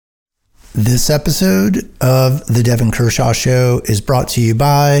This episode of The Devin Kershaw Show is brought to you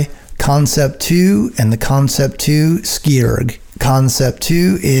by Concept 2 and the Concept 2 Skiorg. Concept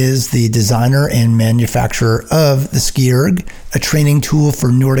 2 is the designer and manufacturer of the Skiorg, a training tool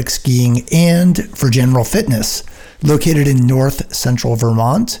for Nordic skiing and for general fitness. Located in north central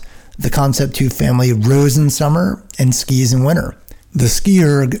Vermont, the Concept 2 family rows in summer and skis in winter. The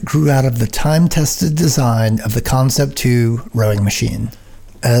Skiorg grew out of the time-tested design of the Concept 2 rowing machine.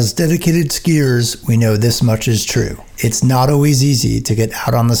 As dedicated skiers, we know this much is true. It's not always easy to get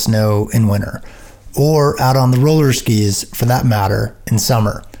out on the snow in winter, or out on the roller skis, for that matter, in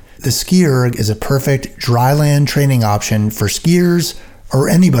summer. The Skiorg is a perfect dry land training option for skiers, or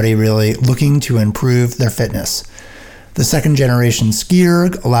anybody really looking to improve their fitness. The second generation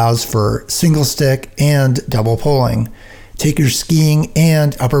Skiorg allows for single stick and double poling. Take your skiing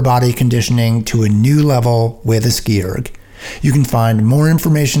and upper body conditioning to a new level with a Skiorg. You can find more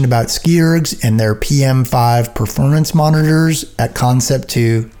information about Skiorgs and their PM5 performance monitors at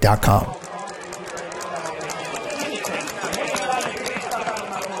concept2.com.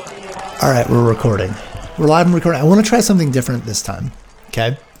 All right, we're recording. We're live and recording. I want to try something different this time.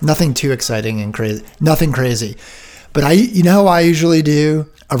 Okay? Nothing too exciting and crazy. Nothing crazy. But you know how I usually do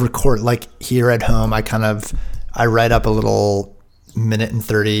a record, like here at home, I write up a little minute and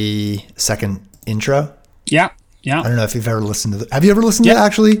 30-second intro. Yeah. I don't know if you've ever listened to have you ever listened to it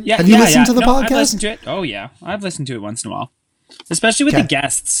actually? Yeah. Have you listened to the podcast? I've listened to it. Oh yeah. I've listened to it once in a while. Especially with the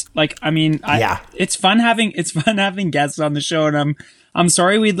guests. Like, I mean, it's fun having guests on the show, and I'm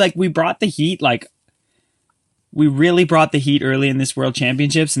sorry we brought the heat, like we really brought the heat early in this World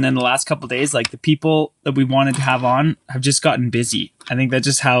Championships, and then the last couple of days, like the people that we wanted to have on have just gotten busy. I think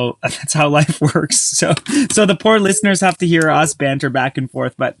that's how life works. So the poor listeners have to hear us banter back and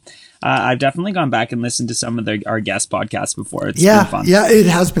forth, but I've definitely gone back and listened to some of our guest podcasts before. It's been fun. Yeah, it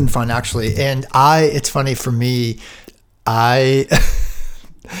has been fun actually. And it's funny for me, I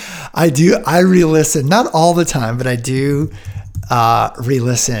re-listen, not all the time, but I do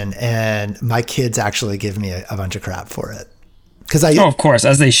re-listen, and my kids actually give me a bunch of crap for it. Of course,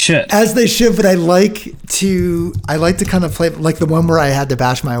 as they should. But I like to kind of play, like the one where I had to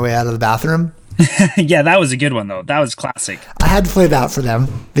bash my way out of the bathroom. Yeah, that was a good one though. That was classic. I had to play that for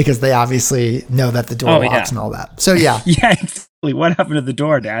them because they obviously know that the door locks and all that. So yeah. Yeah, exactly. What happened to the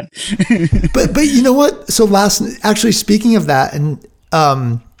door, Dad? but you know what? So speaking of that, and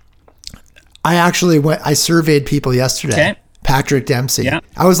I surveyed people yesterday. Okay. Patrick Dempsey. Yeah.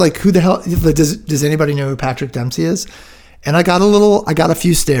 I was like, who the hell does anybody know who Patrick Dempsey is? And I got a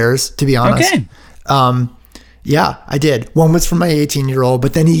few stares, to be honest. Okay. Yeah, I did. One was from my 18-year-old,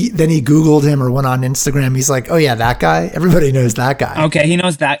 but then he Googled him or went on Instagram. He's like, oh yeah, that guy? Everybody knows that guy. Okay, he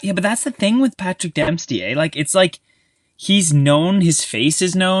knows that. Yeah, but that's the thing with Patrick Dempsey, eh? Like, it's like he's known, his face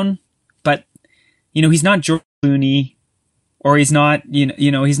is known, but, he's not George Clooney, or he's not,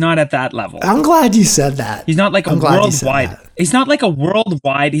 he's not at that level. I'm glad you said that. He's not like a worldwide,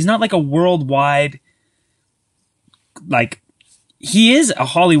 like, he is a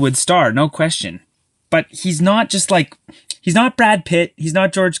Hollywood star, no question. But he's not he's not Brad Pitt. He's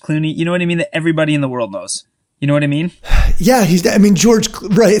not George Clooney. You know what I mean? That everybody in the world knows. You know what I mean? Yeah, George,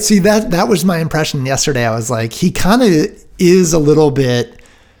 right. See, that was my impression yesterday. I was like, he kind of is a little bit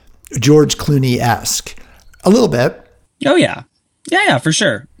George Clooney-esque. A little bit. Oh, yeah. Yeah, for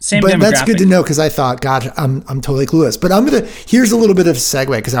sure. Same demographic. But that's good to know, because I thought, God, I'm totally clueless. But here's a little bit of a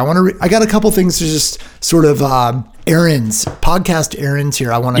segue, because I got a couple things to just sort of podcast errands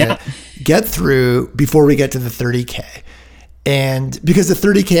here I want to get through before we get to the 30K. And because the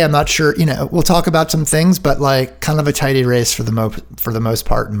 30K, I'm not sure, we'll talk about some things, but like kind of a tidy race for the most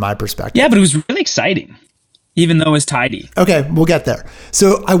part in my perspective. Yeah, but it was really exciting, even though it was tidy. Okay, we'll get there.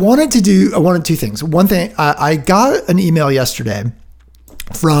 So I wanted two things. One thing, I got an email yesterday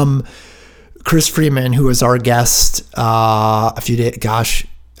from Chris Freeman, who was our guest a few days,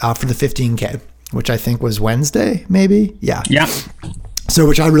 for the 15K, which I think was Wednesday, maybe? Yeah. Yeah. So,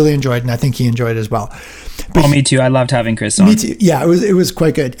 which I really enjoyed, and I think he enjoyed as well. But me too. I loved having Chris on. Me too. Yeah, it was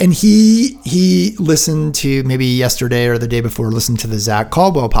quite good. And he listened to, maybe yesterday or the day before, listened to the Zach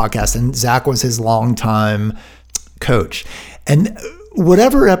Caldwell podcast, and Zach was his longtime coach. And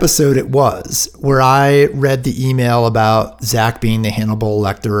whatever episode it was where I read the email about Zach being the Hannibal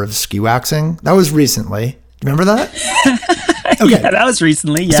Lecter of ski waxing, that was recently. Remember that? Okay. Yeah, that was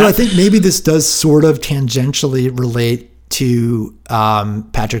recently. Yeah. So I think maybe this does sort of tangentially relate to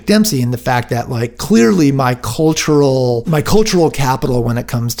Patrick Dempsey, and the fact that, like, clearly my cultural capital when it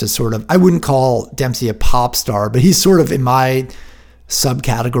comes to sort of, I wouldn't call Dempsey a pop star, but he's sort of in my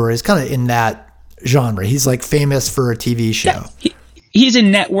subcategories, kind of in that genre. He's like famous for a TV show. Yeah, He's a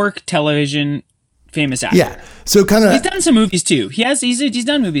network television famous actor. Yeah. So kind of he's done some movies too. He's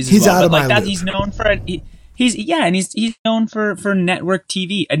done movies as he's well. Out of but like my that, loop. he's known for he's known for network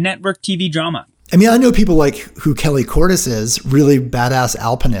TV, a network TV drama. I mean, I know people like who Kelly Cordes is, really badass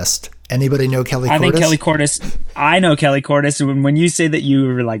alpinist. Anybody know Kelly Cordes? I know Kelly Cordes. When you say that you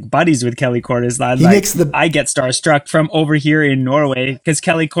were like buddies with Kelly Cordes, I get starstruck from over here in Norway because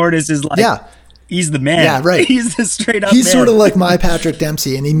Kelly Cordes is like, he's the man. Yeah, right. He's the straight up He's man. sort of like my Patrick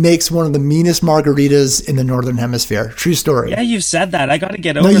Dempsey, and he makes one of the meanest margaritas in the Northern Hemisphere. True story. Yeah, you've said that. I got to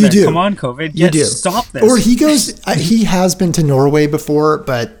get over there. Do. Come on, COVID. You do. Stop this. Or he goes, he has been to Norway before,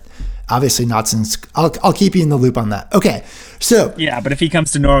 but obviously not since. I'll keep you in the loop on that. Okay. So yeah, but if he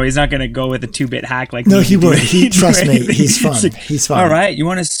comes to Norway, he's not going to go with a 2-bit hack like no, he would. Trust me, he's fun. He's fun. All right, you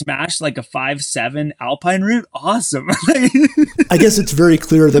want to smash like a 5.7 Alpine route? Awesome. I guess it's very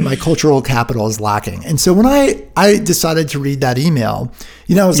clear that my cultural capital is lacking. And so when I decided to read that email,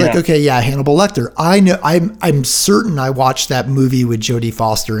 I was like, okay, Hannibal Lecter. I know. I'm certain I watched that movie with Jodie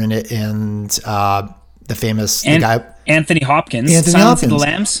Foster in it and the famous the guy. Anthony Hopkins. Silence of the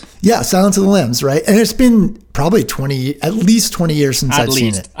Lambs? Yeah, Silence of the Lambs, right? And it's been probably at least 20 years since I've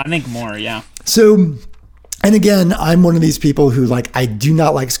seen it. I think more, yeah. So, and again, I'm one of these people who I do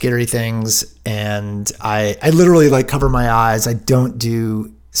not like scary things, and I literally cover my eyes. I don't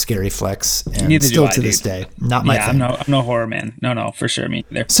do scary flicks, and Neither still do I, to this day, not my thing. I'm no horror man. No, for sure, me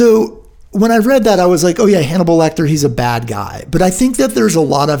either. So when I read that, I was like, oh yeah, Hannibal Lecter, he's a bad guy. But I think that there's a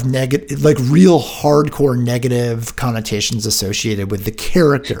lot of negative, real hardcore negative connotations associated with the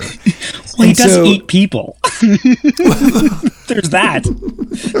character. Well, he does eat people. There's that.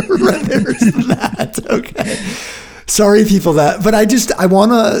 There's that. Okay. Sorry, people, but I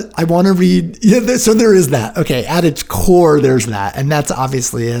want to read. Yeah, so there is that. Okay. At its core, there's that. And that's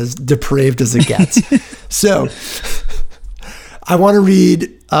obviously as depraved as it gets. So I want to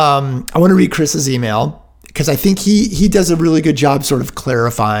read Chris's email because I think he does a really good job sort of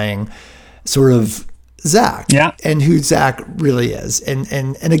clarifying sort of Zach and who Zach really is. And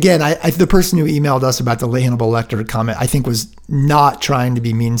again, the person who emailed us about the Hannibal Lecter comment, I think was not trying to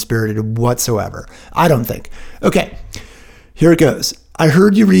be mean-spirited whatsoever. I don't think. Okay, here it goes. I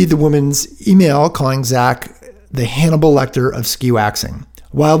heard you read the woman's email calling Zach the Hannibal Lecter of ski waxing.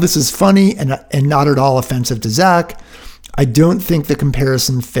 While this is funny and not at all offensive to Zach, I don't think the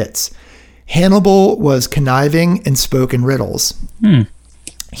comparison fits. Hannibal was conniving and spoke in riddles.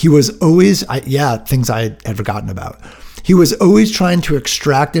 He was always, things I had forgotten about. He was always trying to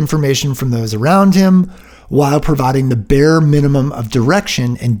extract information from those around him while providing the bare minimum of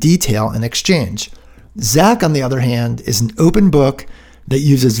direction and detail in exchange. Zach, on the other hand, is an open book that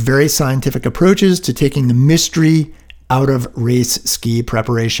uses very scientific approaches to taking the mystery out of race ski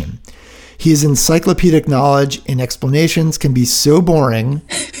preparation. His encyclopedic knowledge and explanations can be so boring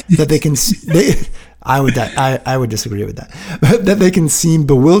that I would disagree with that, that they can seem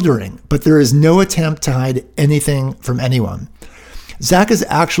bewildering, but there is no attempt to hide anything from anyone. Zach is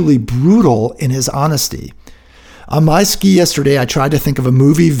actually brutal in his honesty. On my ski yesterday, I tried to think of a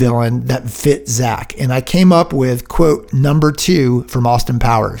movie villain that fit Zach, and I came up with, quote, number 2 from Austin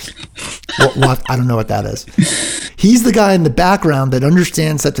Powers. What? I don't know what that is. He's the guy in the background that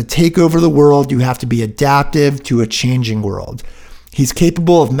understands that to take over the world, you have to be adaptive to a changing world. He's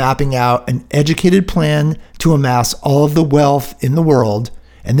capable of mapping out an educated plan to amass all of the wealth in the world,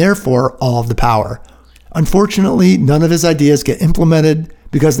 and therefore all of the power. Unfortunately, none of his ideas get implemented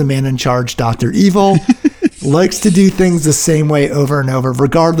because the man in charge, Dr. Evil, likes to do things the same way over and over,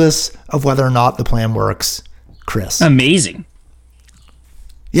 regardless of whether or not the plan works. Chris. Amazing.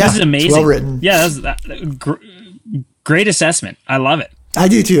 Yeah, this is amazing. It's well written. Yeah, great assessment. I love it. I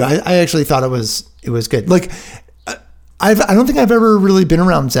do too. I actually thought it was good. I don't think I've ever really been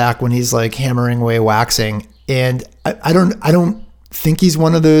around Zach when he's hammering away waxing, and I don't think he's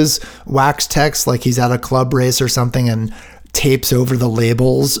one of those wax techs he's at a club race or something and tapes over the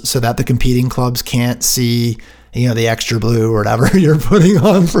labels so that the competing clubs can't see, the extra blue or whatever you're putting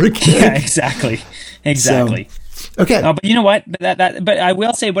on for a kid. Yeah, exactly. So, okay. But you know what? But I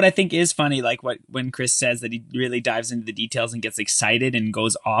will say what I think is funny, when Chris says that he really dives into the details and gets excited and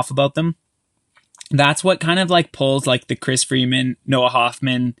goes off about them. That's what kind of pulls the Chris Freeman, Noah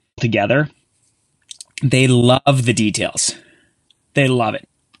Hoffman together. They love the details. They love it.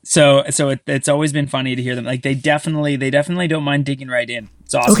 So it's always been funny to hear them. They definitely don't mind digging right in.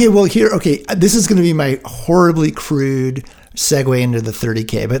 It's awesome. Okay, this is going to be my horribly crude segue into the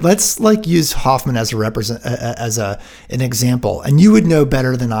 30K, but let's use Hoffman as an example. And you would know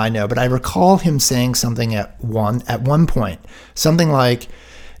better than I know, but I recall him saying something at one point, something like,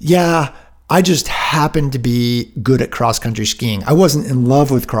 "Yeah, I just happened to be good at cross country skiing. I wasn't in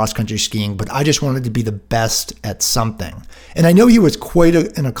love with cross country skiing, but I just wanted to be the best at something. And I know he was quite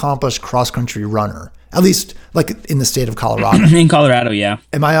an accomplished cross country runner, at least like in the state of Colorado. In Colorado, yeah.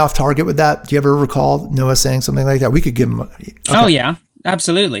 Am I off target with that? Do you ever recall Noah saying something like that? We could give him. Okay. Oh, yeah.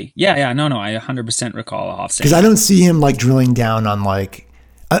 Absolutely. Yeah. No, I 100% recall Hoff saying. Because I don't see him like drilling down on like,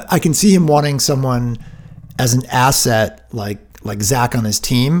 I can see him wanting someone as an asset like Zach on his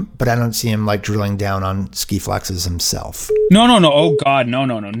team, but I don't see him like drilling down on ski flexes himself. No. Oh God, no.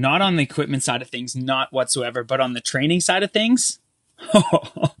 Not on the equipment side of things, not whatsoever, but on the training side of things.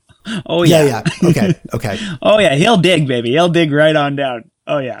 Oh yeah. Yeah. Okay. Oh yeah. He'll dig, baby. He'll dig right on down.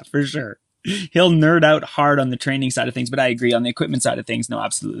 Oh yeah, for sure. He'll nerd out hard on the training side of things, but I agree on the equipment side of things. No,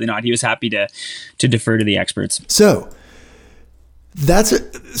 absolutely not. He was happy to defer to the experts. So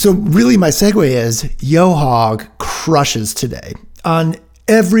really my segue is Johaug crushes today on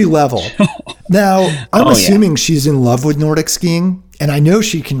every level. Now, I'm assuming she's in love with Nordic skiing, and I know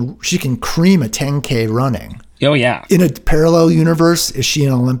she can cream a 10K running. Oh yeah. In a parallel universe, is she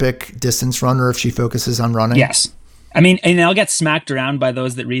an Olympic distance runner if she focuses on running? Yes. I mean, and I'll get smacked around by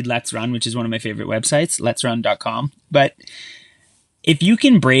those that read Let's Run, which is one of my favorite websites, letsrun.com. But if you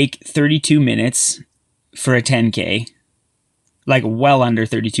can break 32 minutes for a 10K, like well under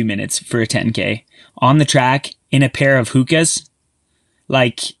 32 minutes for a 10K on the track in a pair of hookahs,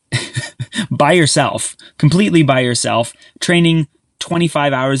 like by yourself, completely by yourself, training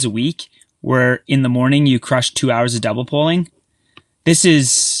 25 hours a week, where in the morning you crush 2 hours of double poling. This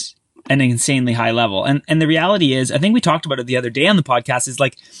is an insanely high level. And the reality is, I think we talked about it the other day on the podcast, is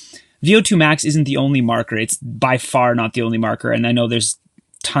like VO2 max isn't the only marker. It's by far not the only marker. And I know there's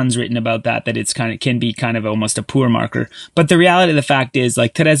tons written about that it's can be kind of almost a poor marker. But the reality of the fact is,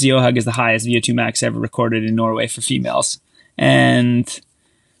 like, Therese Johaug is the highest VO2 max ever recorded in Norway for females. And,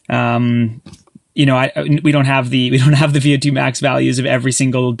 we don't have the VO2 max values of every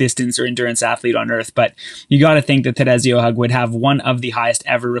single distance or endurance athlete on earth, but you got to think that Therese Johaug would have one of the highest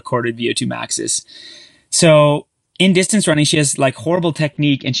ever recorded VO2 maxes. So in distance running, she has like horrible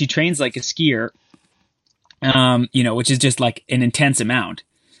technique and she trains like a skier, which is just like an intense amount.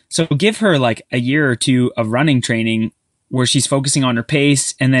 So give her like a year or two of running training where she's focusing on her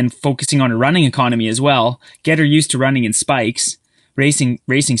pace and then focusing on her running economy as well. Get her used to running in spikes, racing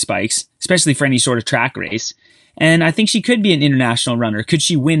spikes, especially for any sort of track race. And I think she could be an international runner. Could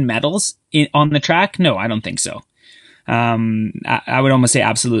she win medals on the track? No, I don't think so. I would almost say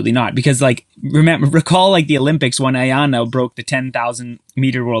absolutely not, because like recall like the Olympics when Ayana broke the 10,000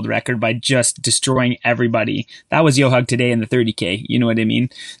 meter world record by just destroying everybody. That was Johaug today in the 30K. You know what I mean?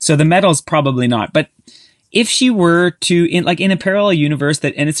 So the medals probably not. But if she were to in a parallel universe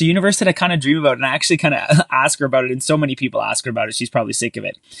and it's a universe that I kind of dream about, and I actually kind of ask her about it, and so many people ask her about it, she's probably sick of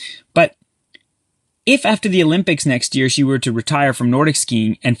it. But if after the Olympics next year she were to retire from Nordic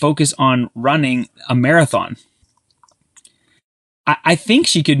skiing and focus on running a marathon, I think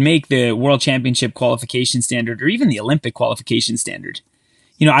she could make the World Championship qualification standard or even the Olympic qualification standard.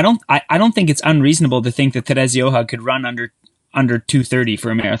 I don't think it's unreasonable to think that Therese Johaug could run under 2:30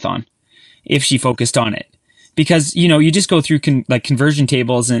 for a marathon if she focused on it. Because, you just go through conversion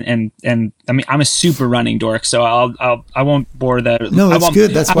tables and I mean, I'm a super running dork, so I won't bore the... No, that's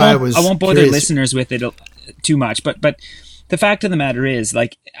good. That's why I won't bore their listeners with it too much. But the fact of the matter is,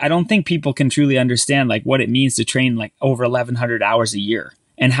 like, I don't think people can truly understand like what it means to train like over 1,100 hours a year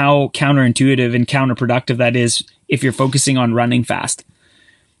and how counterintuitive and counterproductive that is if you're focusing on running fast.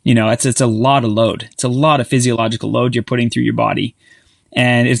 It's a lot of load. It's a lot of physiological load you're putting through your body.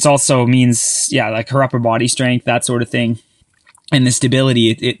 And it also means, like her upper body strength, that sort of thing. And the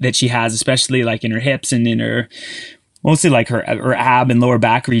stability that she has, especially like in her hips and in her, mostly like her ab and lower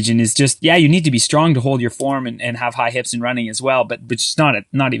back region, is just, you need to be strong to hold your form and have high hips in running as well. But she's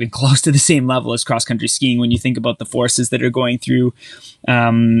not even close to the same level as cross country skiing when you think about the forces that are going through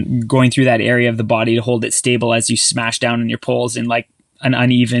that area of the body to hold it stable as you smash down on your poles in like an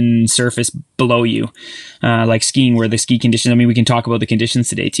uneven surface below you, like skiing, where the ski conditions, I mean, we can talk about the conditions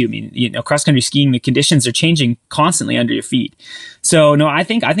today too. I mean, cross-country skiing, the conditions are changing constantly under your feet. So no, I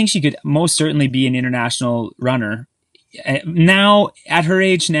think she could most certainly be an international runner. Now, at her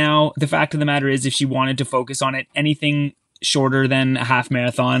age now, the fact of the matter is, if she wanted to focus on it, anything shorter than a half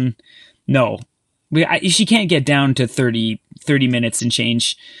marathon, no. She can't get down to 30 minutes and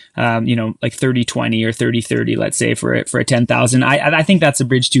change, like 30-20 or 30-30, let's say, for a 10,000. I think that's a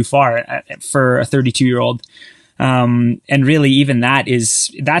bridge too far for a 32-year-old. And really, even that's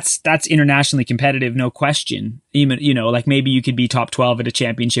internationally competitive, no question. Even, like maybe you could be top 12 at a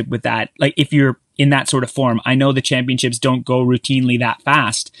championship with that. Like if you're in that sort of form, I know the championships don't go routinely that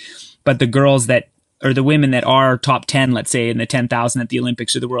fast, but the girls that, or the women that are top 10, let's say in the 10,000 at the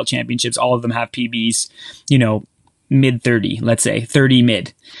Olympics or the World Championships, all of them have PBs, you know, mid 30, let's say 30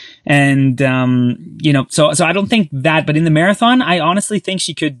 mid. And, you know, so I don't think that, but in the marathon, I honestly think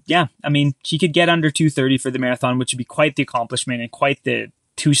she could, she could get under 2:30 for the marathon, which would be quite the accomplishment and quite the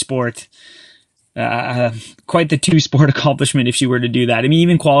two sport accomplishment if she were to do that. I mean,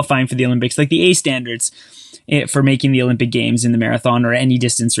 even qualifying for the Olympics, like the A standards for making the Olympic Games in the marathon or any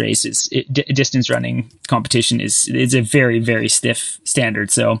distance races, distance running competition is a very, very stiff standard.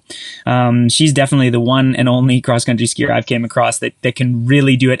 So she's definitely the one and only cross-country skier I've came across that can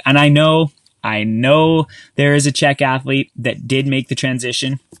really do it. And I know there is a Czech athlete that did make the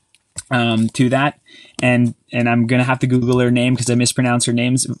transition to that. And I'm going to have to Google her name because I mispronounce her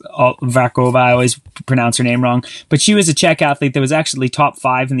names. Vakova, I always pronounce her name wrong. But she was a Czech athlete that was actually top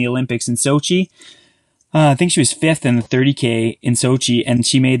 5 in the Olympics in Sochi. I think she was 5th in the 30K in Sochi, and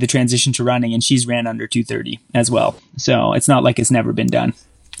she made the transition to running, and she's ran under 2:30 as well. So it's not like it's never been done.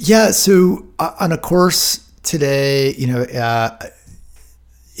 Yeah. So on a course today, you know,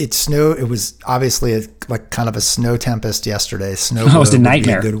 it snowed. It was obviously like kind of a snow tempest yesterday. Snow it was a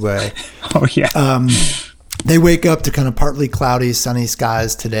nightmare. In a good way. Oh yeah. They wake up to kind of partly cloudy, sunny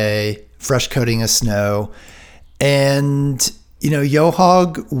skies today. Fresh coating of snow, and you know,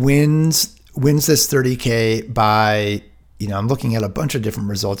 Johaug wins this 30K by, you know, I'm looking at a bunch of different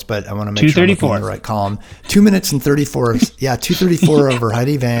results, but I want to make sure I'm looking at the right column. 2 minutes and 34. Yeah, 2:34 over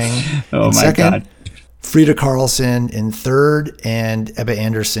Heidi Weng. Oh in my second. God. Frida Karlsson in third and Ebba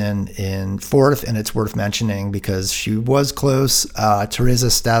Andersson in fourth. And it's worth mentioning because she was close. Therese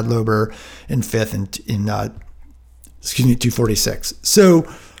Stadlober in fifth in 2:46. So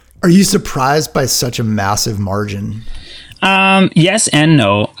are you surprised by such a massive margin? Yes and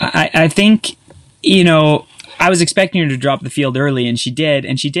no. I think, you know, I was expecting her to drop the field early, and she did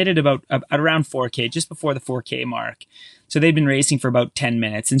it at around 4K, just before the 4K mark. So they'd been racing for about 10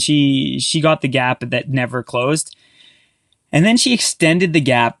 minutes, and she got the gap that never closed. And then she extended the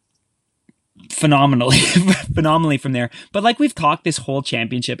gap phenomenally from there. But like we've talked this whole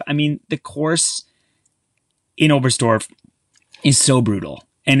championship, I mean, the course in Oberstdorf is so brutal,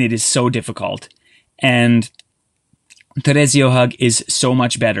 and it is so difficult. And Therese Johaug is so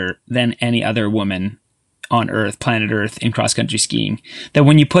much better than any other woman on Earth, planet Earth, in cross-country skiing, that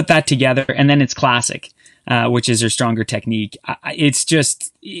when you put that together, and then it's classic, which is her stronger technique, it's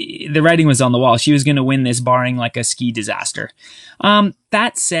just, the writing was on the wall. She was going to win this barring like a ski disaster.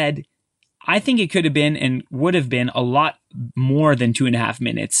 That said, I think it could have been and would have been a lot more than 2.5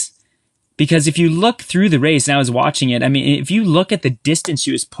 minutes. Because if you look through the race, and I was watching it, I mean, if you look at the distance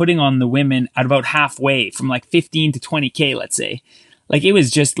she was putting on the women at about halfway, from like 15 to 20K, let's say, like it was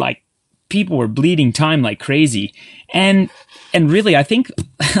just like people were bleeding time like crazy. And really, I think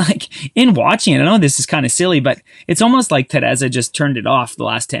like in watching it, I know this is kind of silly, but it's almost like Therese just turned it off the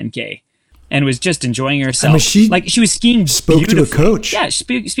last 10K. And was just enjoying herself. I mean, she was skiing. Spoke to a coach. Yeah,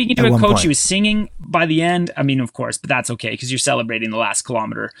 speaking to a coach. She was singing by the end. I mean, of course, but that's okay because you're celebrating the last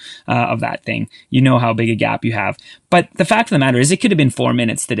kilometer of that thing. You know how big a gap you have. But the fact of the matter is, it could have been 4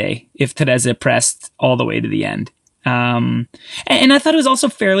 minutes today if Therese pressed all the way to the end. And I thought it was also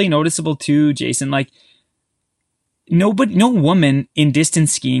fairly noticeable too, Jason. Like, no woman in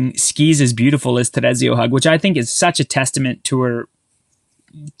distance skiing skis as beautiful as Therese Johaug, which I think is such a testament to her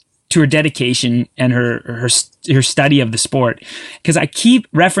dedication and her study of the sport. Because I keep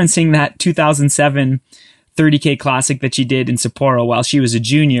referencing that 2007 30K Classic that she did in Sapporo while she was a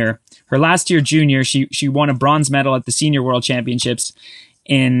junior. Her last year junior, she won a bronze medal at the Senior World Championships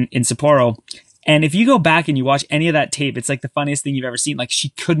in Sapporo. And if you go back and you watch any of that tape, it's like the funniest thing you've ever seen. Like, she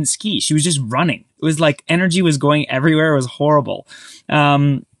couldn't ski. She was just running. It was like energy was going everywhere. It was horrible.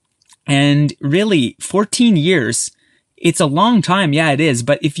 And really, 14 years, it's a long time. Yeah, it is.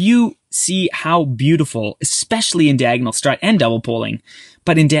 But if you see how beautiful, especially in diagonal stride and double poling,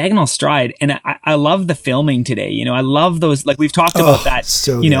 but in diagonal stride, and I love the filming today. You know, I love those, like we've talked about that,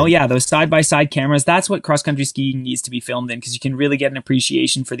 so you know, yeah, those side-by-side cameras. That's what cross-country skiing needs to be filmed in, because you can really get an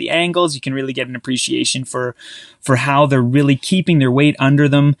appreciation for the angles. You can really get an appreciation for how they're really keeping their weight under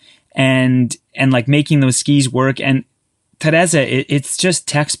them and like making those skis work. And Therese, it's just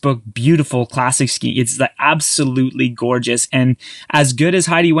textbook beautiful classic ski. It's like absolutely gorgeous. And as good as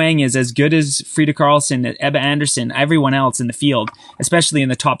Heidi Weng is, as good as Frida Karlsson, Ebba Andersson, everyone else in the field, especially in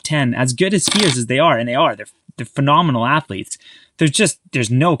the top 10, as good as skiers as they are, they're phenomenal athletes.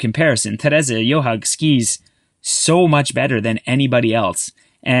 There's no comparison. Therese Johaug skis so much better than anybody else.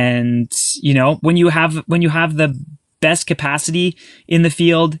 And, you know, when you have the best capacity in the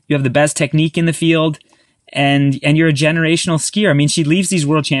field, you have the best technique in the field, and you're a generational skier. I mean, she leaves these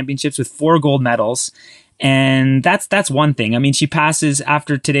world championships with 4 gold medals. And that's one thing. I mean, she passes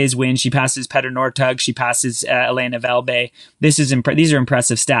after today's win. She passes Petter Northug. She passes Elena Velbe. These are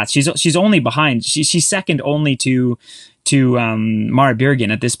impressive stats. She's only behind. She's second only to Mara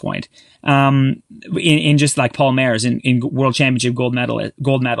Bjørgen at this point. In just like Paul Mayers in world championship gold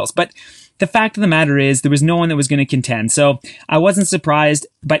medals. But the fact of the matter is there was no one that was going to contend. So I wasn't surprised.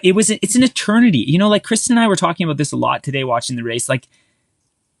 But it's an eternity. You know, like Kristen and I were talking about this a lot today watching the race. Like,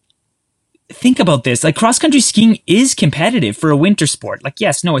 think about this. Like, cross-country skiing is competitive for a winter sport. Like,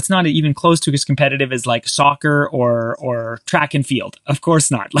 yes, no, it's not even close to as competitive as like soccer or track and field. Of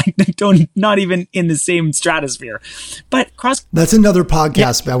course not. Like, not even in the same stratosphere. But that's another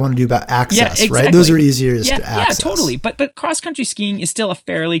podcast I want to do about access, exactly. Right? Those are easier to access. Yeah, totally. But cross-country skiing is still a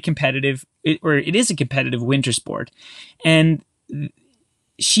fairly competitive, it is a competitive winter sport. And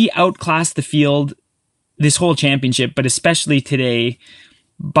she outclassed the field this whole championship, but especially today,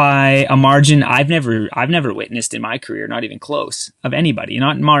 by a margin I've never witnessed in my career, not even close, of anybody,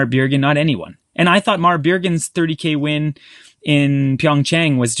 not Mara Bjørgen, not anyone. And I thought Mara Bjørgen's 30K win in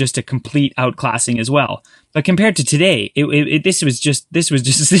Pyeongchang was just a complete outclassing as well. But compared to today, this was just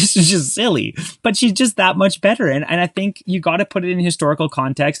silly. But she's just that much better. And I think you got to put it in historical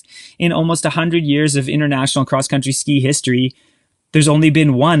context. In almost 100 years of international cross-country ski history, there's only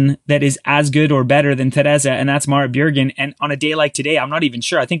been one that is as good or better than Therese, and that's Mara Bjørgen. And on a day like today, I'm not even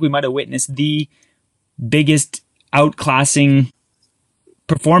sure. I think we might have witnessed the biggest outclassing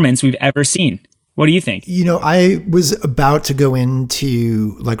performance we've ever seen. What do you think? You know, I was about to go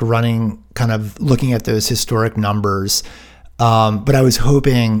into like running, kind of looking at those historic numbers. But I was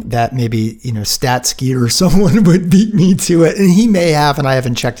hoping that maybe, you know, Statski or someone would beat me to it. And he may have, and I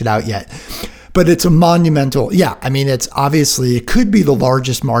haven't checked it out yet. But it's a monumental, I mean, it's obviously, it could be the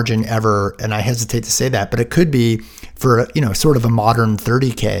largest margin ever, and I hesitate to say that, but it could be for, you know, sort of a modern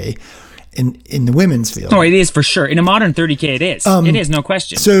 30K in the women's field. Oh, it is for sure. In a modern 30K, it is. It is, no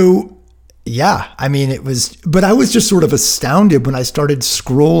question. So, I mean, it was, but I was just sort of astounded when I started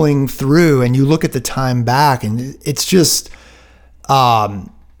scrolling through, and you look at the time back, and it's just,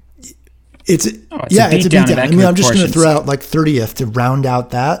 it's a beatdown. I mean, I'm just going to throw out like 30th to round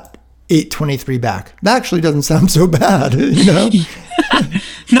out that. 8:23 back. That actually doesn't sound so bad, you know?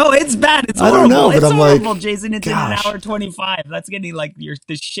 No, it's bad. It's horrible. I don't know, but I'm horrible, like, Jason. It's gosh. In an hour 25. That's getting like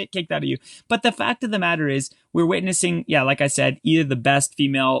the shit kicked out of you. But the fact of the matter is, we're witnessing, like I said, either the best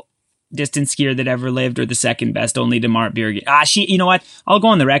female distance skier that ever lived or the second best, only to Mara Bjørgen. You know what? I'll go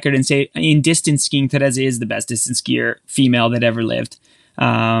on the record and say in distance skiing, Therese is the best distance skier female that ever lived.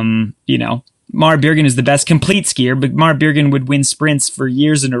 You know, Mara Bjørgen is the best complete skier, but Mara Bjørgen would win sprints for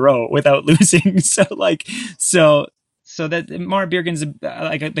years in a row without losing. So that Mara Bjørgen's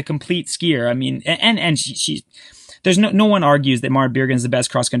the complete skier. I mean, and she there's no one argues that Mara Bjørgen is the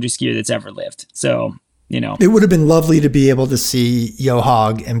best cross country skier that's ever lived. So, you know, it would have been lovely to be able to see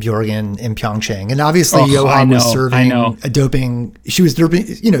Johaug and Bjørgen in Pyeongchang. And obviously Johaug was serving a doping. She was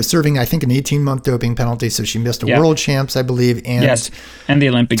serving, I think, an 18-month doping penalty. So she missed a world champs, I believe. And the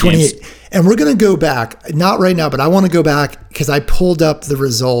Olympic Games. And we're going to go back, not right now, but I want to go back because I pulled up the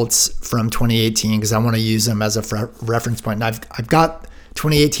results from 2018 because I want to use them as a reference point. And I've got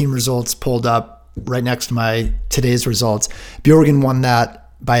 2018 results pulled up right next to today's results. Bjørgen won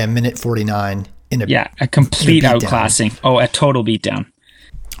that by a minute 49. A complete outclassing. Oh, a total beatdown.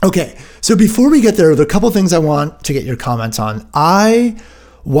 Okay, so before we get there are a couple of things I want to get your comments on.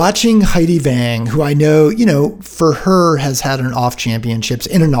 Watching Heidi Weng, who I know, you know, for her has had an off championships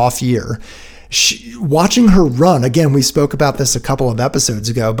in an off year. Watching her run, again, we spoke about this a couple of episodes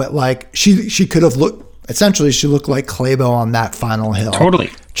ago, but like she could have she looked like Klæbo on that final hill. Totally.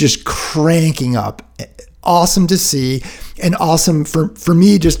 Just cranking up. Awesome to see, and awesome for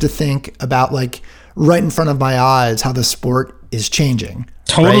me just to think about, like, right in front of my eyes how the sport is changing.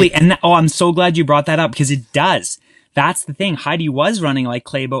 Totally. Right? And I'm so glad you brought that up because it does. That's the thing. Heidi was running like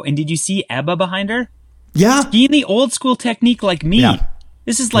Klæbo, and did you see Ebba behind her? Yeah. Skiing the old school technique like me. Yeah.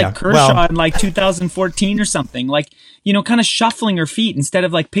 This is like Kershaw in like 2014 or something, like, you know, kind of shuffling her feet instead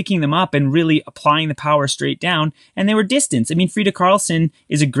of like picking them up and really applying the power straight down. And they were distance. I mean, Frida Karlsson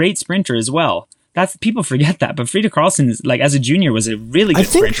is a great sprinter as well. People forget that, but Frida Karlsson is, like, as a junior, was a really good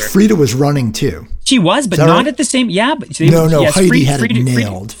sprinter. I think Frida was running too. She was, but not at the same. Yeah, but Heidi had it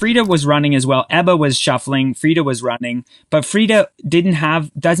nailed. Frida was running as well. Ebba was shuffling. Frida was running, but Frida didn't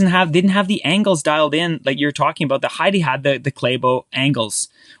have the angles dialed in like you're talking about. The Heidi had the Klæbo angles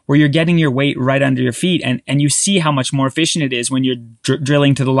where you're getting your weight right under your feet, and you see how much more efficient it is when you're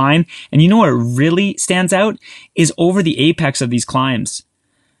drilling to the line. And you know what really stands out is over the apex of these climbs.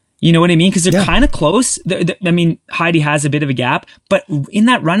 You know what I mean? Because they're kind of close. I mean, Heidi has a bit of a gap, but in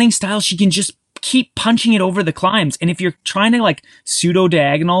that running style, she can just keep punching it over the climbs. And if you're trying to like pseudo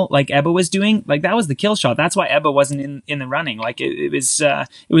diagonal, like Ebba was doing, like that was the kill shot. That's why Ebba wasn't in the running. Like it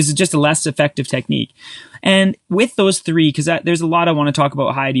was just a less effective technique. And with those three, because there's a lot I want to talk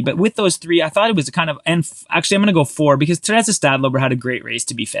about Heidi, but with those three, I thought it was a kind of, and actually I'm going to go 4 because Therese Stadlober had a great race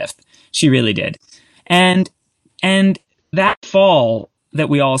to be 5th. She really did. And that fall that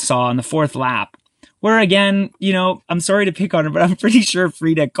we all saw in the 4th lap, where again, you know, I'm sorry to pick on her, but I'm pretty sure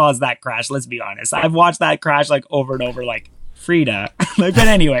Frida caused that crash. Let's be honest. I've watched that crash like over and over, like Frida. But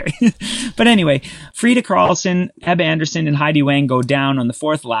anyway, Frida Karlsson, Ebba Andersson, and Heidi Weng go down on the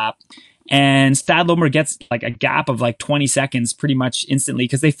 4th lap. And Stadlober gets like a gap of like 20 seconds pretty much instantly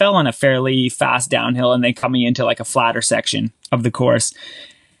because they fell on a fairly fast downhill and then coming into like a flatter section of the course.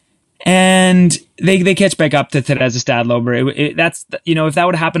 And they catch back up to Therese Stadlober. That's, you know, if that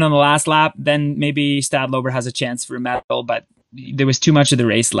would have happened on the last lap, then maybe Stadlober has a chance for a medal, but there was too much of the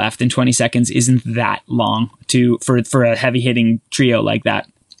race left and 20 seconds isn't that long for a heavy hitting trio like that.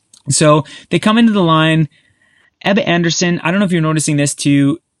 So they come into the line. Ebba Andersson, I don't know if you're noticing this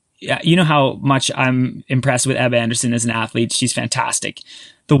too. You know how much I'm impressed with Ebba Andersson as an athlete. She's fantastic.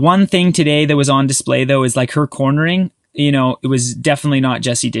 The one thing today that was on display though is like her cornering. You know, it was definitely not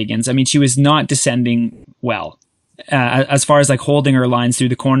Jessie Diggins. I mean, she was not descending well as far as like holding her lines through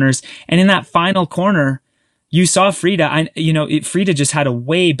the corners. And in that final corner, you saw Frida. Frida just had a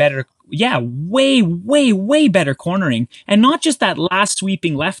way better, way better cornering, and not just that last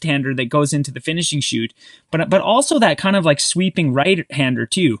sweeping left-hander that goes into the finishing chute, but also that kind of like sweeping right-hander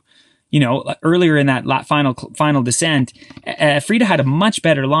too. You know, earlier in that final descent, Frida had a much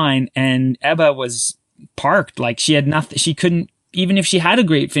better line, and Ebba was parked. Like she had nothing. She couldn't, even if she had a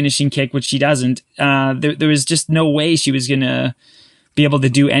great finishing kick, which she doesn't. There was just no way she was gonna be able to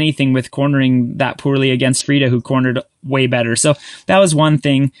do anything with cornering that poorly against Frida, who cornered way better. So that was one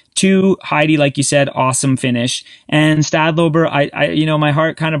thing. 2, Heidi, like you said, awesome finish. And Stadlober, I you know, my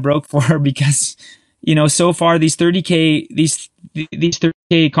heart kind of broke for her because, you know, so far these 30K, these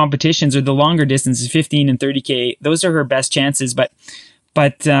 30K competitions are the longer distances, 15 and 30K. Those are her best chances, but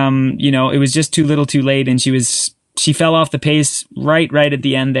you know, it was just too little too late, and she fell off the pace right at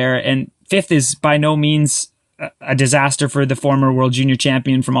the end there. And 5th is by no means a disaster for the former world junior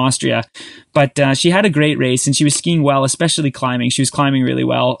champion from Austria, but she had a great race and she was skiing well, especially climbing. She was climbing really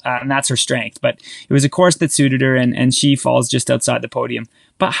well, and that's her strength, but it was a course that suited her, and she falls just outside the podium.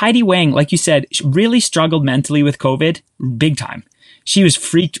 But Heidi Weng, like you said, really struggled mentally with COVID big time. She was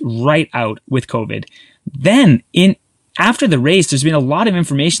freaked right out with COVID. Then after the race, there's been a lot of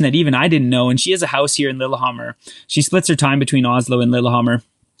information that even I didn't know, and she has a house here in Lillehammer. She splits her time between Oslo and Lillehammer,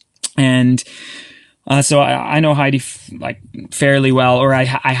 and so I know Heidi fairly well, or I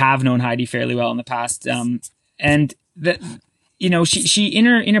have known Heidi fairly well in the past, and you know, she in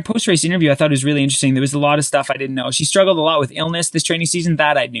her post-race interview, I thought it was really interesting. There was a lot of stuff I didn't know. She struggled a lot with illness this training season.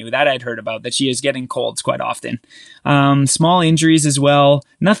 That I knew, that I'd heard about, that she is getting colds quite often. Small injuries as well.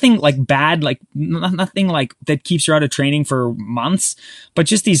 Nothing like bad, like nothing like that keeps her out of training for months, but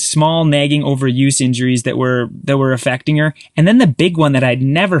just these small nagging overuse injuries that were affecting her. And then the big one that I'd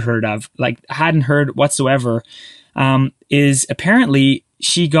never heard of, like hadn't heard whatsoever, is apparently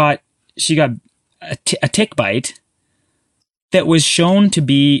she got a tick bite that was shown to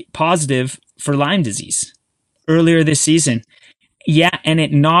be positive for Lyme disease earlier this season. Yeah, and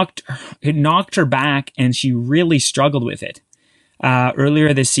it knocked her back, and she really struggled with it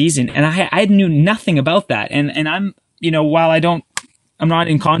earlier this season. And I knew nothing about that. And I'm, you know, while I'm not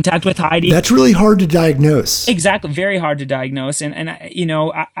in contact with Heidi. That's really hard to diagnose. Exactly, very hard to diagnose. And you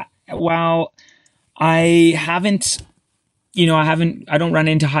know, while I haven't. You know, I don't run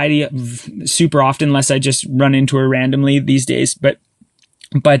into Heidi super often unless I just run into her randomly these days. But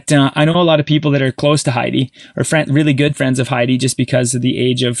I know a lot of people that are close to Heidi, or really good friends of Heidi, just because of the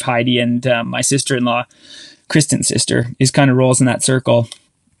age of Heidi, and my sister-in-law, Kristen's sister, is kind of rolls in that circle.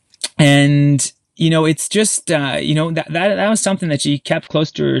 And, you know, it's just, you know, that was something that she kept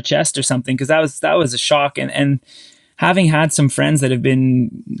close to her chest or something, because that was a shock. And having had some friends that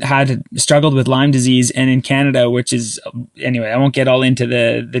had struggled with Lyme disease, and in Canada, which is, anyway, I won't get all into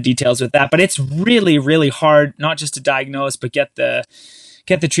the details with that, but it's really, really hard, not just to diagnose, but get the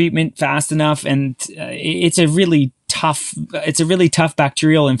treatment fast enough. And it's a really really tough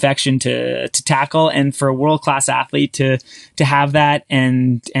bacterial infection to tackle. And for a world-class athlete to have that,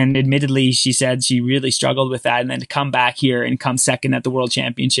 and admittedly, she said she really struggled with that. And then to come back here and come second at the World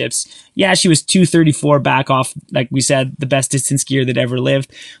Championships. Yeah, she was 2:34 back off, like we said, the best distance skier that ever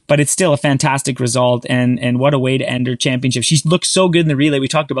lived, but it's still a fantastic result. And what a way to end her championship. She looked so good in the relay. We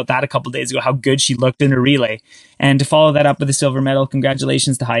talked about that a couple of days ago, how good she looked in her relay. And to follow that up with a silver medal,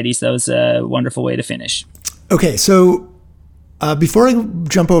 congratulations to Heidi. So that was a wonderful way to finish. Okay, so before I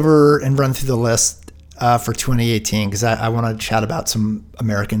jump over and run through the list for 2018, because I want to chat about some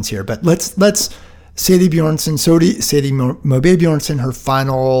Americans here, but let's Sadie Bjornsson, Sadie Mobe Bjornsson, her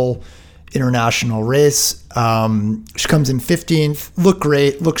final international race. She comes in 15th, looked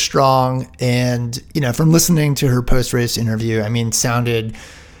great, looked strong, and from listening to her post-race interview, I mean, sounded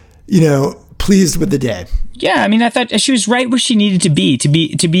pleased with the day. Yeah, I mean, I thought she was right where she needed to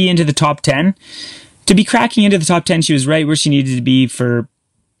be into the top 10. To be cracking into the top 10, she was right where she needed to be for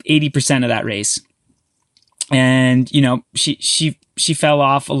 80% of that race. And, she fell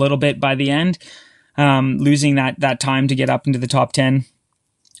off a little bit by the end, losing that time to get up into the top 10,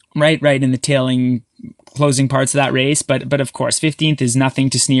 right in the closing parts of that race. But of course, 15th is nothing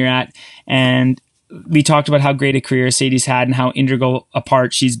to sneer at. And we talked about how great a career Sadie's had and how integral a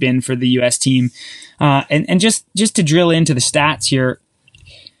part she's been for the U.S. team. And just to drill into the stats here,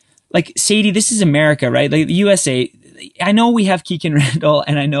 like Sadie, this is America, right? Like the USA, I know we have Keegan Randall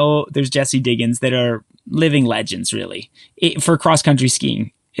and I know there's Jesse Diggins that are living legends really for cross-country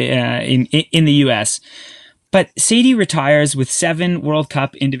skiing in the U.S. But Sadie retires with 7 World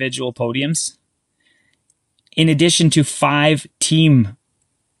Cup individual podiums in addition to 5 team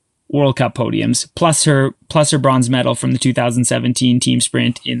World Cup podiums, plus her bronze medal from the 2017 team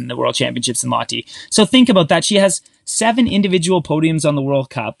sprint in the World Championships in Lahti. So think about that. She has 7 individual podiums on the World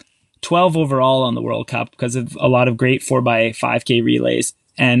Cup, 12 overall on the World Cup because of a lot of great 4x5K relays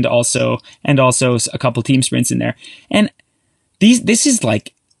and also a couple team sprints in there. And this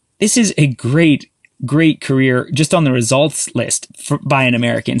is a great career just on the results list by an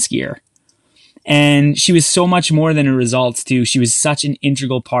American skier. And she was so much more than her results too. She was such an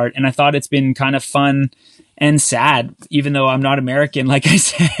integral part. And I thought it's been kind of fun and sad, even though I'm not American, like I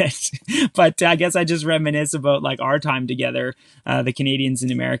said. But I guess I just reminisce about like our time together, the Canadians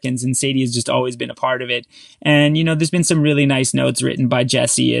and Americans, and Sadie has just always been a part of it. And, there's been some really nice notes written by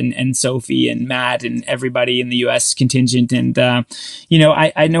Jesse and Sophie and Matt and everybody in the US contingent. And,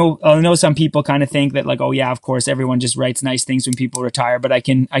 I know some people kind of think that like, oh yeah, of course, everyone just writes nice things when people retire. But I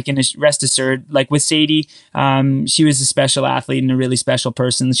can rest assured, like with Sadie, she was a special athlete and a really special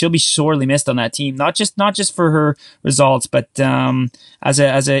person. She'll be sorely missed on that team, not just for her results, but as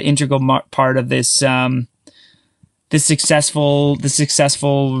an integral part of this successful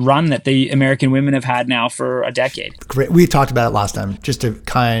run that the American women have had now for a decade. Great. We talked about it last time. Just a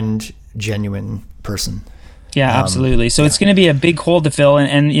kind, genuine person. Yeah, absolutely. So it's going to be a big hole to fill.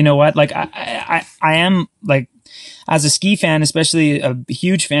 And you know what? Like I am like, as a ski fan, especially a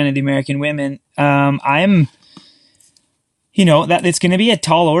huge fan of the American women, I'm, that it's going to be a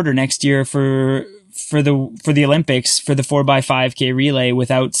tall order next year for the Olympics for the 4x5K relay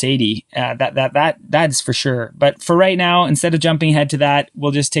without Sadie. That's for sure. But for right now, instead of jumping ahead to that,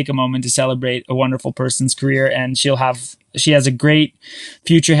 we'll just take a moment to celebrate a wonderful person's career, and she has a great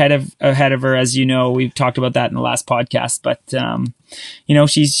future ahead of her. As you know, we've talked about that in the last podcast, but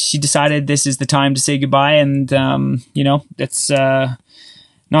she decided this is the time to say goodbye, and that's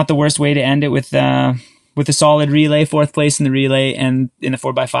not the worst way to end it with a solid relay, 4th place in the relay and in the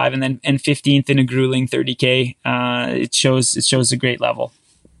 4x5, and then 15th in a grueling 30K. It shows a great level.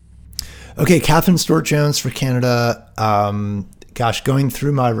 Okay, Catherine Stewart-Jones for Canada. Going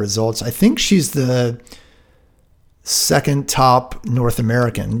through my results, I think she's the second top North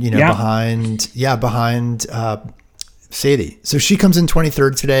American, behind Sadie. So she comes in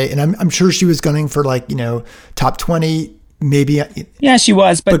 23rd today, and I'm sure she was gunning for top 20. Maybe. Yeah, she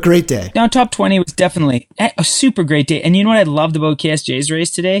was. But great day. No, top 20 was definitely a super great day. And you know what I loved about KSJ's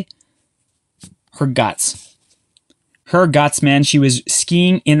race today? Her guts. Her guts, man. She was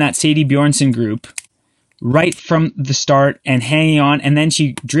skiing in that Sadie Bjornsson group right from the start and hanging on. And then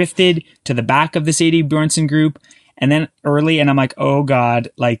she drifted to the back of the Sadie Bjornsson group. And then early, and I'm like, oh God,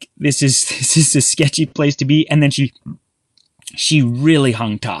 like this is a sketchy place to be. And then she really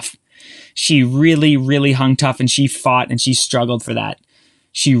hung tough. She really, really hung tough, and she fought and she struggled for that.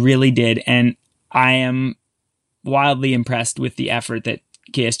 She really did. And I am wildly impressed with the effort that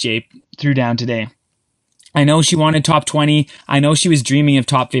KSJ threw down today. I know she wanted top 20. I know she was dreaming of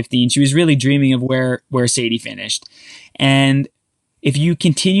top 15. She was really dreaming of where Sadie finished. And if you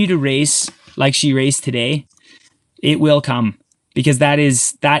continue to race like she raced today, It will come, because that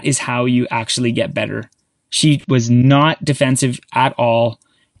is how you actually get better. She was not defensive at all,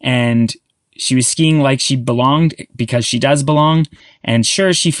 and she was skiing like she belonged, because she does belong. And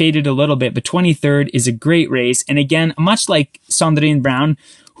sure, she faded a little bit, but 23rd is a great race. And again, much like Sandrine Brown,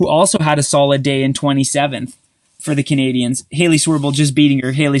 who also had a solid day in 27th for the Canadians. Haley Swerble just beating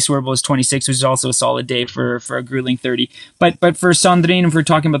her. Haley Swerble is 26, which is also a solid day for a grueling 30. But for Sandrine, if we're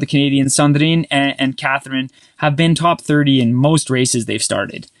talking about the Canadians, Sandrine and Catherine have been top 30 in most races they've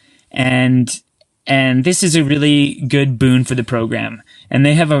started. And this is a really good boon for the program. And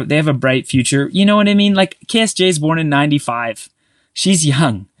they have a bright future. You know what I mean? Like, KSJ is born in 95. She's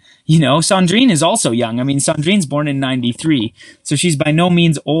young. You know, Sandrine is also young. I mean, Sandrine's born in 93, so she's by no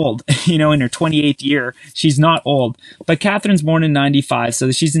means old, you know, in her 28th year. She's not old. But Catherine's born in 95,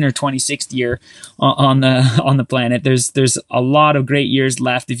 so she's in her 26th year on the planet. There's a lot of great years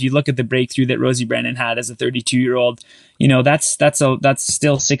left. If you look at the breakthrough that Rosie Brennan had as a 32-year-old, you know, that's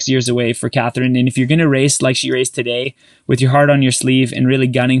still 6 years away for Catherine. And if you're going to race like she raced today, with your heart on your sleeve and really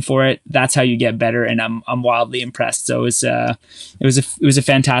gunning for it, that's how you get better. And I'm wildly impressed. So it was a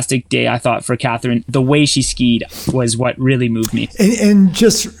fantastic day, I thought, for Catherine. The way she skied was what really moved me. And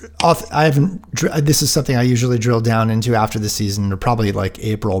just off, this is something I usually drill down into after the season, or probably like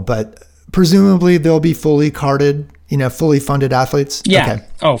April, but presumably they'll be fully carded, you know, fully funded athletes. Yeah. Okay.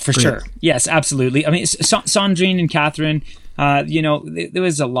 Oh, for sure. Yes, absolutely. I mean, Sandrine and Catherine, you know, there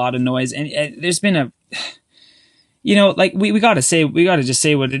was a lot of noise, and there's been you know, like we got to just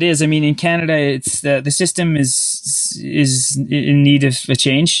say what it is. I mean, in Canada, it's the system is in need of a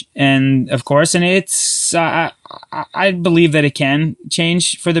change, and of course, and it's I believe that it can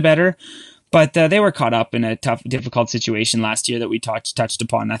change for the better. But they were caught up in a tough, difficult situation last year that we touched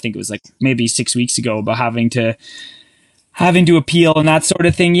upon. I think it was like maybe 6 weeks ago, about having to appeal and that sort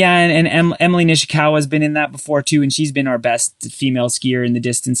of thing. Yeah, and Emily Nishikawa has been in that before too, and she's been our best female skier in the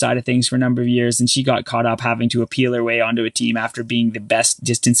distance side of things for a number of years, and she got caught up having to appeal her way onto a team after being the best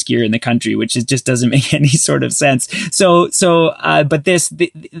distance skier in the country, which just doesn't make any sort of sense. But both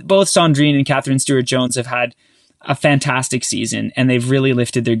Sandrine and Catherine Stewart-Jones have had a fantastic season, and they've really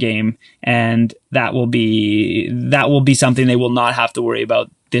lifted their game, and that will be something they will not have to worry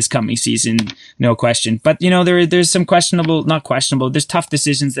about this coming season, no question. But you know, there's some there's tough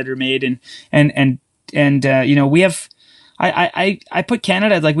decisions that are made, and you know, we have I put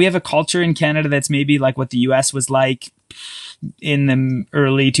Canada, like, we have a culture in Canada that's maybe like what the US was like in the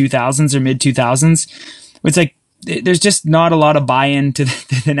early 2000s or mid 2000s. It's like there's just not a lot of buy-in to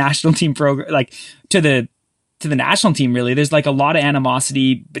the national team program, like to the national team, really. There's like a lot of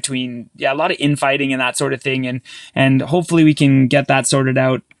animosity between, a lot of infighting and that sort of thing. And hopefully we can get that sorted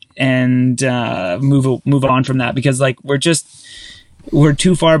out and move on from that, because like we're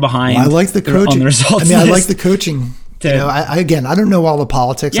too far behind. Well, I like the coaching. On the results. I mean, I like the coaching. You know, I don't know all the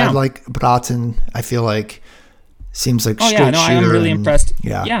politics. Yeah. I like Bratton. I feel like seems like straight shooter. I'm really impressed.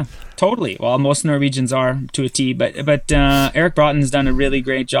 Yeah. Totally. Well, most Norwegians are to a T, but Eric Broughton's done a really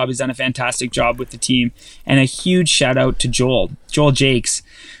great job. He's done a fantastic job with the team, and a huge shout out to Joel Jakes,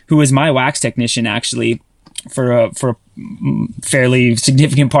 who was my wax technician actually for a fairly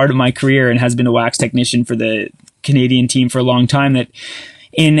significant part of my career, and has been a wax technician for the Canadian team for a long time. That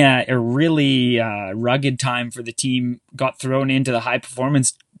in a really rugged time for the team, got thrown into the high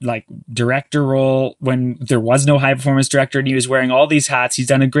performance like director role when there was no high performance director, and he was wearing all these hats. He's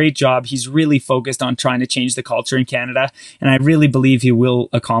done a great job. He's really focused on trying to change the culture in Canada, and I really believe he will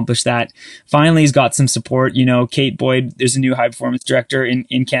accomplish that. Finally, he's got some support. You know, Kate Boyd, there's a new high performance director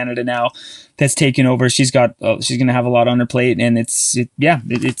in Canada now that's taken over. She's going to have a lot on her plate, and it's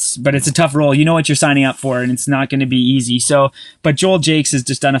a tough role. You know what you're signing up for, and it's not going to be easy. So, but Joel Jakes has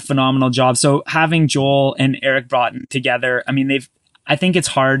just done a phenomenal job. So having Joel and Eric Broughton together, I mean, I think it's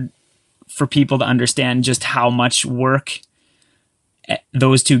hard for people to understand just how much work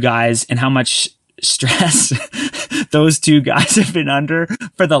those two guys and how much stress those two guys have been under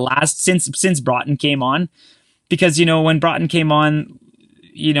for the last, since Broughton came on. Because, you know, when Broughton came on,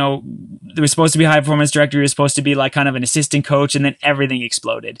 you know, there was supposed to be a high performance director. He was supposed to be like kind of an assistant coach, and then everything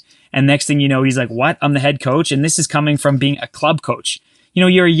exploded. And next thing you know, he's like, what? I'm the head coach. And this is coming from being a club coach. You know,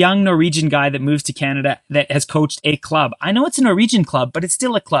 you're a young Norwegian guy that moves to Canada that has coached a club. I know it's a Norwegian club, but it's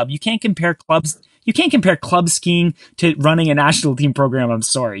still a club. You can't compare clubs. You can't compare club skiing to running a national team program. I'm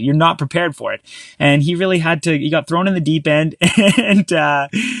sorry. You're not prepared for it. And he really he got thrown in the deep end.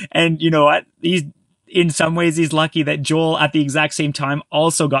 And you know what? In some ways, he's lucky that Joel at the exact same time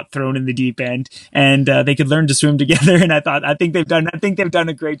also got thrown in the deep end, and they could learn to swim together. And I think they've done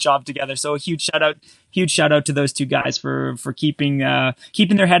a great job together. So a huge shout out to those two guys for keeping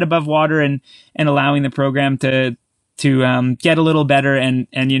their head above water and allowing the program to get a little better. And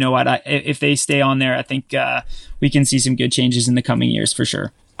you know what? If they stay on there, I think we can see some good changes in the coming years for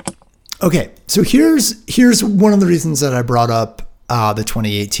sure. Okay, so here's one of the reasons that I brought up the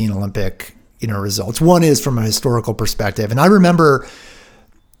 2018 Olympic results. One is from a historical perspective, and I remember,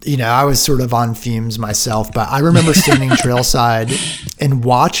 I was sort of on fumes myself, but I remember standing trailside and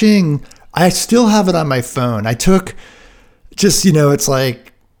watching. I still have it on my phone. I took it's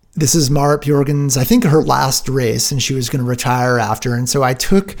like, this is Marit Bjorgen's, I think, her last race, and she was going to retire after. And so I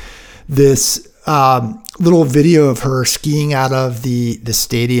took this little video of her skiing out of the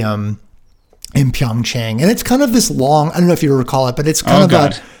stadium in Pyeongchang. And it's kind of this long, I don't know if you recall it, but it's kind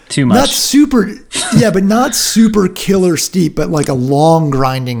of too much. Not super, but not super killer steep, but like a long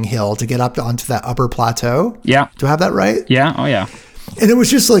grinding hill to get up onto that upper plateau. Yeah. Do I have that right? Yeah. Oh, yeah. And it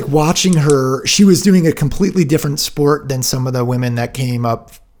was just like watching her. She was doing a completely different sport than some of the women that came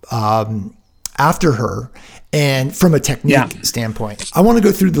up after her. And from a technique standpoint, I want to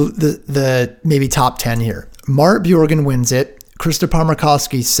go through the maybe top 10 here. Marit Bjorgen wins it. Krista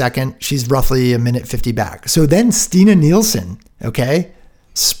Parmakowski second. She's roughly a minute 50 back. So then Stina Nielsen, okay,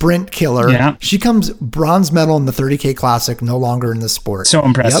 sprint killer. Yeah. She comes bronze medal in the 30K Classic, no longer in the sport. So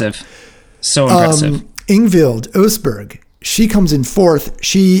impressive. Yep. So impressive. Ingvild Østberg, she comes in fourth.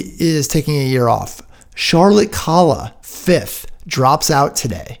 She is taking a year off. Charlotte Kalla, fifth, drops out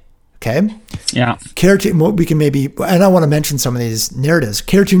today. Okay. Yeah. We can maybe, and I want to mention some of these narratives.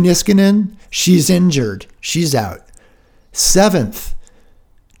 Kerttu Niskanen, she's injured. She's out. Seventh,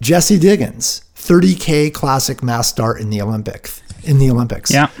 Jessie Diggins, 30K Classic mass start in the Olympics.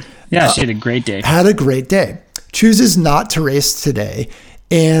 Yeah. Yeah. She had a great day. Chooses not to race today.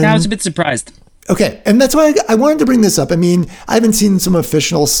 And I was a bit surprised. Okay. And that's why I wanted to bring this up. I mean, I haven't seen some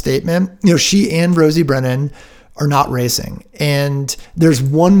official statement. She and Rosie Brennan are not racing. And there's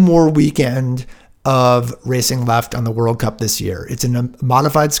one more weekend of racing left on the World Cup this year. It's in a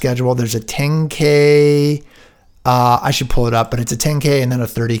modified schedule. There's a 10K. I should pull it up, but it's a 10K and then a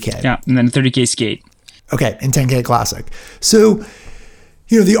 30K. Yeah, and then a 30K skate. Okay, and 10K Classic. So,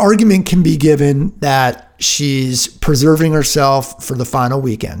 the argument can be given that she's preserving herself for the final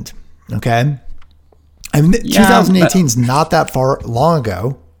weekend. Okay? I mean, 2018 is not that far long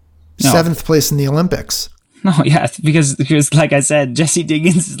ago. No. 7th place in the Olympics. No, yeah, because like I said, Jessie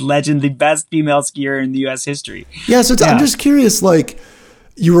Diggins is legend, the best female skier in the U.S. history. Yeah, so I'm just curious, like,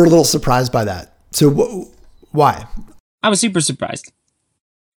 you were a little surprised by that. So why? I was super surprised.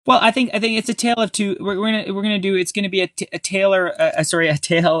 Well, I think it's a tale of two. We're gonna do. It's gonna be a tale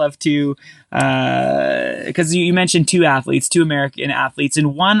of two. Because you mentioned two American athletes,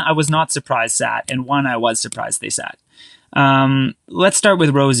 and one I was not surprised sat, and one I was surprised they sat. Let's start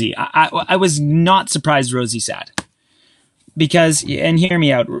with Rosie. I was not surprised Rosie sat, because, and hear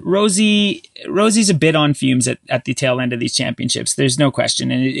me out, Rosie's a bit on fumes at the tail end of these championships. There's no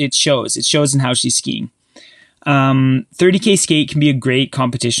question, and it shows. It shows in how she's skiing. 30K skate can be a great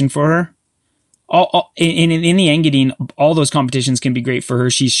competition for her. In the Engadine, all those competitions can be great for her.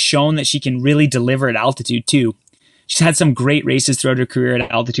 She's shown that she can really deliver at altitude too. She's had some great races throughout her career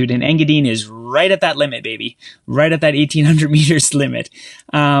at altitude, and Engadine is right at that limit, baby. Right at that 1,800 meters limit.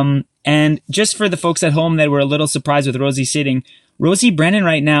 And just for the folks at home that were a little surprised with Rosie sitting, Rosie Brennan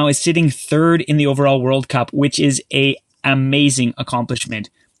right now is sitting third in the overall World Cup, which is a amazing accomplishment.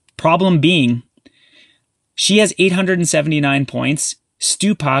 Problem being, she has 879 points.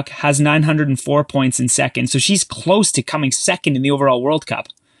 Stupak has 904 points in second. So she's close to coming second in the overall World Cup.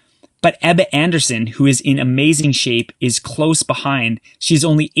 But Ebba Andersson, who is in amazing shape, is close behind. She's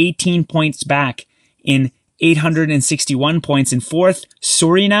only 18 points back in 861 points in fourth.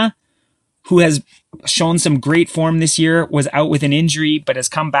 Sorina, who has shown some great form this year, was out with an injury, but has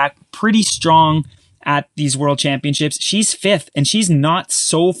come back pretty strong at these World Championships. She's fifth, and she's not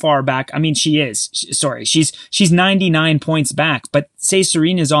so far back. I mean, she is. She's 99 points back. But say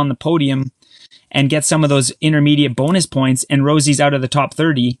Serena's on the podium and gets some of those intermediate bonus points, and Rosie's out of the top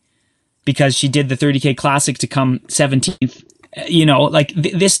 30 because she did the 30K Classic to come 17th.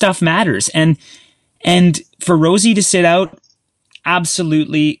 This stuff matters. And for Rosie to sit out,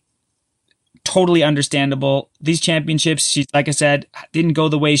 absolutely, totally understandable. These championships, she, like I said, didn't go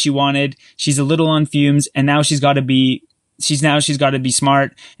the way she wanted. She's a little on fumes, and now she's got to be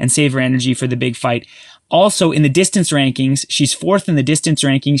smart and save her energy for the big fight. Also, in the distance rankings, she's fourth in the distance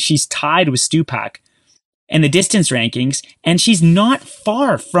rankings. She's tied with Stupak in the distance rankings, and she's not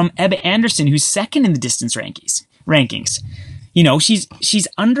far from Ebba Andersson, who's second in the distance rankings. She's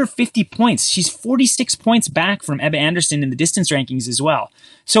under 50 points. She's 46 points back from Ebba Andersson in the distance rankings as well.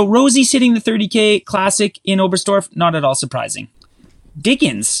 So Rosie sitting the 30K Classic in Oberstdorf, not at all surprising.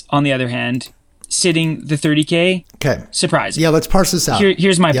 Diggins, on the other hand, sitting the 30K. Okay. Surprising. Yeah, let's parse this out.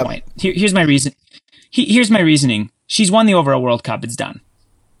 Here's my point. Here's my reason. Here's my reasoning. She's won the overall World Cup. It's done.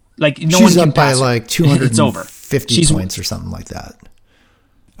 Like no She's one can up by pass her. like 250 It's over. points or something like that.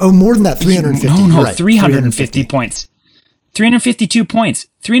 Oh, more than that, 350. No, right. 350 points. 352 points.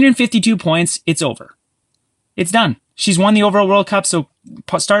 352 points. It's over. It's done. She's won the overall World Cup. So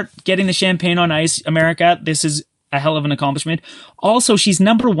start getting the champagne on ice, America. This is a hell of an accomplishment. Also, she's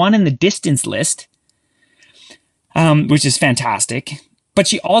number 1 in the distance list, which is fantastic. But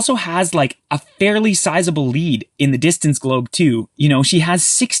she also has like a fairly sizable lead in the distance globe too. You know, she has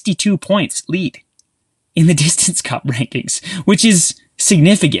 62 points lead in the distance cup rankings, which is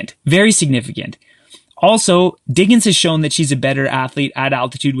significant, very significant. Also, Diggins has shown that she's a better athlete at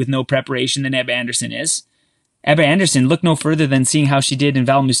altitude with no preparation than Ebba Andersson is. Ebba Andersson, look no further than seeing how she did in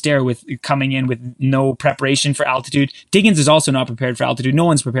Val Muster with coming in with no preparation for altitude. Diggins is also not prepared for altitude. No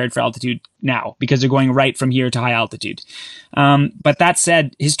one's prepared for altitude now because they're going right from here to high altitude. But that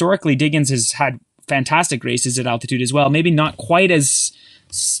said, historically, Diggins has had fantastic races at altitude as well. Maybe not quite as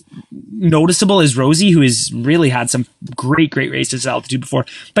noticeable as Rosie, who has really had some great races at altitude before.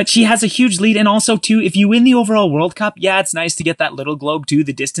 But she has a huge lead. And also, too, if you win the overall World Cup, yeah, it's nice to get that little globe too,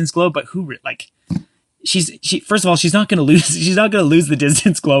 the distance globe. But who, like... First of all, she's not going to lose. She's not going to lose the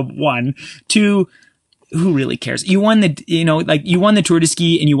distance globe. 1, 2, who really cares? You won you won the Tour de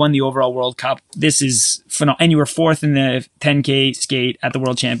Ski and you won the overall World Cup. This is phenomenal. And you were 4th in the 10K skate at the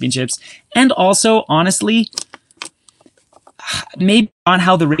World Championships. And also, honestly, maybe on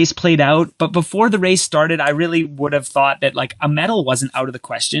how the race played out, but before the race started, I really would have thought that like a medal wasn't out of the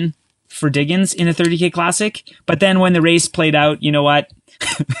question for Diggins in a 30K Classic. But then when the race played out, you know what?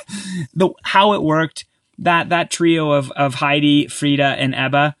 How it worked. That trio of Heidi, Frida, and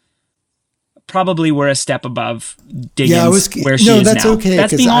Ebba probably were a step above Diggins where she is now. That's okay.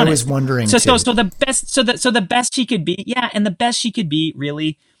 That's being honest. I was wondering. So the best she could be, and the best she could be,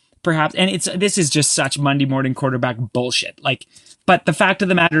 really, perhaps. And this is just such Monday morning quarterback bullshit. Like, but the fact of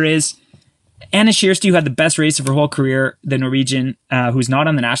the matter is, Anna Kjersti, who had the best race of her whole career, the Norwegian, who's not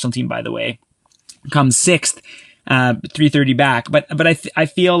on the national team, by the way, comes 6th. 330 back, but I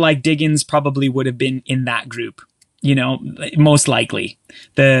feel like Diggins probably would have been in that group, you know, most likely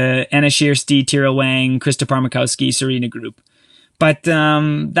the Anna Kjersti, Heidi Weng, Krista Parmakowski, Serena group. But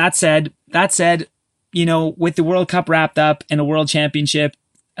that said, you know, with the World Cup wrapped up and a World Championship,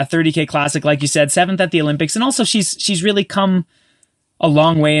 a 30K Classic, like you said, 7th at the Olympics, and also she's really come a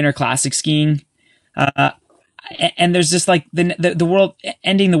long way in her classic skiing. And there's just like the world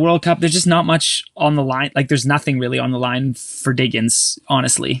ending the World Cup. There's just not much on the line. Like there's nothing really on the line for Diggins,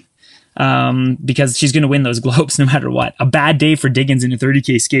 honestly, because she's going to win those globes no matter what. A bad day for Diggins in a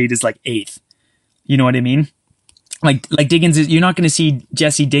 30K skate is like 8th. You know what I mean? Like Diggins is, you're not going to see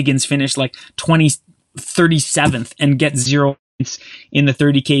Jessie Diggins finish like 37th and get 0 points in the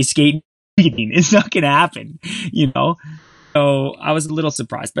 30K skate. It's not going to happen, you know? So I was a little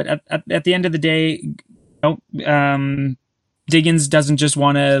surprised, but at the end of the day, Diggins doesn't just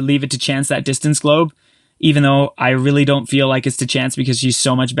want to leave it to chance, that distance globe, even though I really don't feel like it's to chance because she's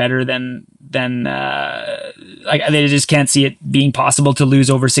so much better than like they just can't see it being possible to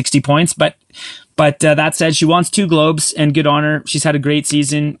lose over 60 points. But that said, she wants 2 globes and good on her. She's had a great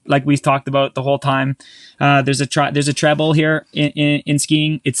season, like we've talked about the whole time. There's a treble here in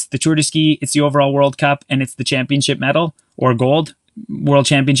skiing. It's the Tour de Ski, it's the overall World Cup, and it's the championship medal or gold. World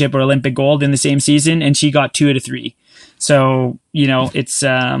Championship or Olympic gold in the same season, and she got 2 out of 3. So, you know, it's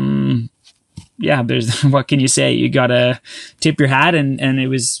there's what can you say? You gotta tip your hat, and it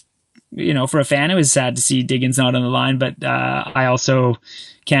was, you know, for a fan, it was sad to see Diggins not on the line, but I also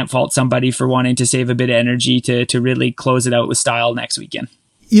can't fault somebody for wanting to save a bit of energy to really close it out with style next weekend.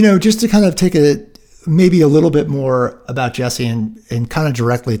 You know, just to kind of take it maybe a little bit more about Jessie and kind of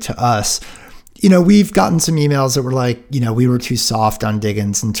directly to us. You know, we've gotten some emails that were like, you know, we were too soft on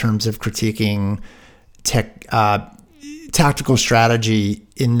Diggins in terms of critiquing tactical strategy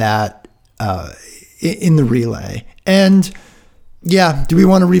in that in the relay. And yeah, do we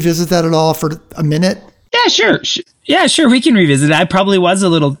want to revisit that at all for a minute? Yeah, sure. Yeah, sure. We can revisit it. I probably was a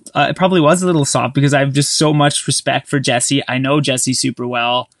little soft because I have just so much respect for Jessie. I know Jessie super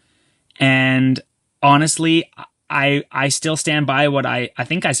well, and honestly, I still stand by what I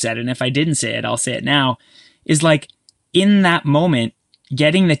think I said, and if I didn't say it, I'll say it now, is like in that moment,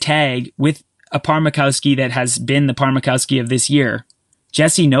 getting the tag with a Parmakowski that has been the Parmakowski of this year.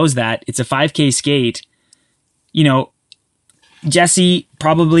 Jessie knows that. It's a 5K skate. You know, Jessie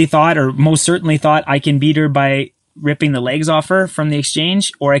probably thought, or most certainly thought, I can beat her by ripping the legs off her from the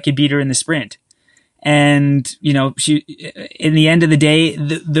exchange, or I could beat her in the sprint. And, you know, she, in the end of the day,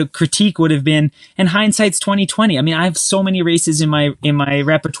 the critique would have been, and hindsight's 2020. I mean, I have so many races in my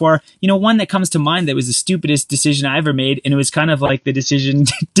repertoire. You know, one that comes to mind that was the stupidest decision I ever made. And it was kind of like the decision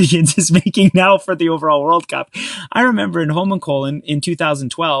Diggins is making now for the overall World Cup. I remember in Holmenkollen in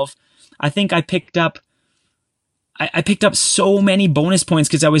 2012, I think I picked up so many bonus points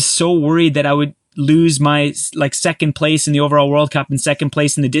because I was so worried that I would lose my like second place in the overall World Cup and second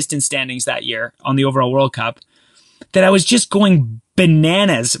place in the distance standings that year on the overall World Cup, that I was just going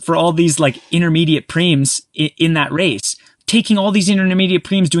bananas for all these like intermediate preems in that race, taking all these intermediate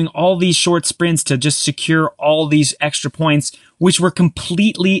preems, doing all these short sprints to just secure all these extra points, which were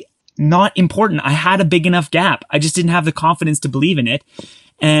completely not important. I had a big enough gap. I just didn't have the confidence to believe in it.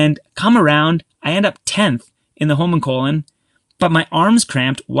 And come around, I end up 10th in the Holmenkollen, but my arms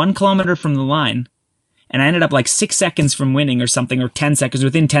cramped 1 kilometer from the line. And I ended up like 6 seconds from winning or something, or 10 seconds,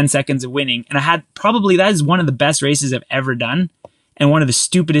 within 10 seconds of winning. And I had probably, that is one of the best races I've ever done. And one of the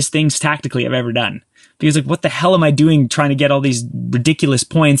stupidest things tactically I've ever done. Because like, what the hell am I doing trying to get all these ridiculous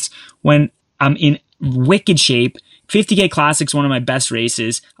points when I'm in wicked shape? 50K Classic's one of my best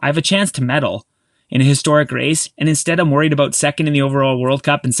races. I have a chance to medal in a historic race. And instead I'm worried about second in the overall World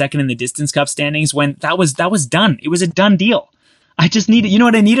Cup and second in the distance cup standings when that was done. It was a done deal. I just needed, you know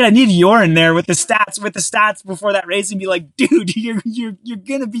what I needed? I needed Joran there with the stats before that race and be like, dude, you're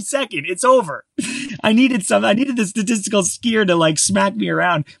going to be second. It's over. I needed the statistical skier to like smack me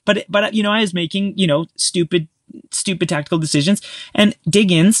around. But, you know, I was making, you know, stupid tactical decisions. And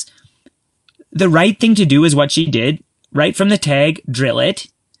Diggins, the right thing to do is what she did, right from the tag, drill it.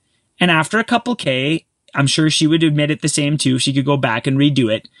 And after a couple K, I'm sure she would admit it the same too. If she could go back and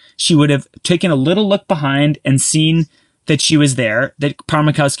redo it, she would have taken a little look behind and seen that she was there, that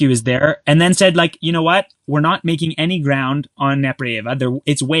Parmakowski was there, and then said, like, you know what? We're not making any ground on Neprayeva.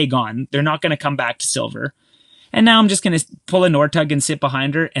 It's way gone. They're not going to come back to silver. And now I'm just going to pull a Nortug and sit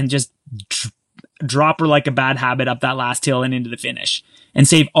behind her and just drop her like a bad habit up that last hill and into the finish and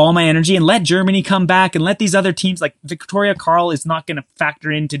save all my energy and let Germany come back and let these other teams, like Victoria Karl is not going to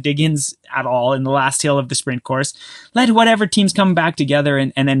factor into Diggins at all in the last hill of the sprint course. Let whatever teams come back together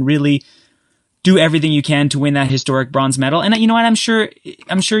and then really do everything you can to win that historic bronze medal. And you know what? I'm sure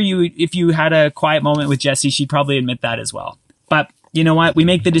you, if you had a quiet moment with Jessie, she'd probably admit that as well. But you know what? We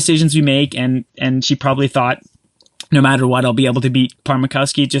make the decisions we make, and she probably thought, no matter what, I'll be able to beat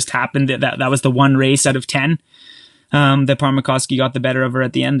Parmakowski. It just happened that was the one race out of 10 that Parmakowski got the better of her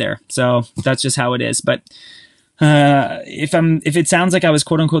at the end there. So that's just how it is. But if it sounds like I was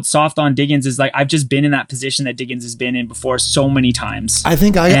quote unquote soft on Diggins, is like I've just been in that position that Diggins has been in before so many times. I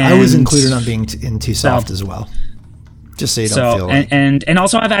think I was included on being too soft as well. Just so you don't feel like... and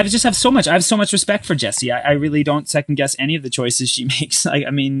also I just have so much respect for Jessie. I really don't second guess any of the choices she makes. I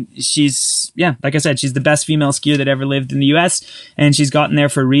mean, she's, yeah, like I said, she's the best female skier that ever lived in the US, and she's gotten there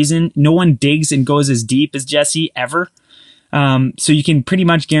for a reason. No one digs and goes as deep as Jessie ever. So you can pretty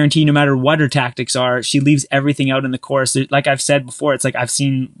much guarantee no matter what her tactics are, she leaves everything out in the course. Like I've said before, it's like I've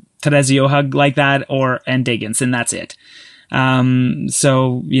seen Therese Johaug like that and Diggins, and that's it.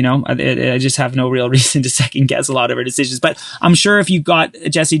 So, you know, I just have no real reason to second guess a lot of her decisions, but I'm sure if you got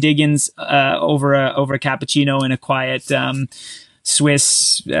Jessie Diggins, over a cappuccino in a quiet,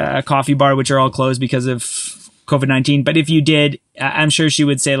 Swiss, coffee bar, which are all closed because of COVID-19. But if you did, I'm sure she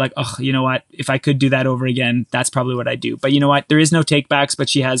would say like, oh, you know what, if I could do that over again, that's probably what I'd do. But you know what, there is no takebacks, but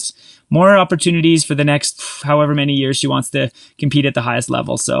she has more opportunities for the next however many years she wants to compete at the highest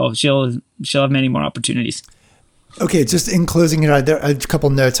level. So she'll have many more opportunities. Okay, just in closing, there are a couple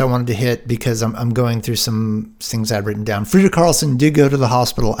notes I wanted to hit because I'm going through some things I've written down. Frida Karlsson did go to the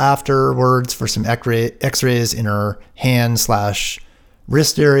hospital afterwards for some x-rays in her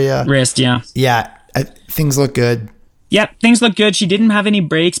hand/wrist area. Wrist, yeah. Yeah, things look good. Yep, things look good. She didn't have any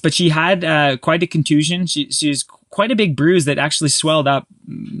breaks, but she had quite a contusion. She's quite a big bruise that actually swelled up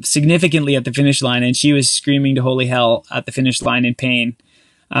significantly at the finish line, and she was screaming to holy hell at the finish line in pain.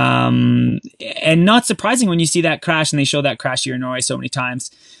 And not surprising when you see that crash, and they show that crash here in Norway so many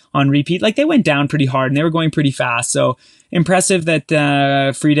times on repeat. Like, they went down pretty hard and they were going pretty fast. So impressive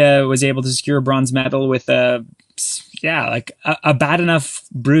that Frida was able to secure a bronze medal with a bad enough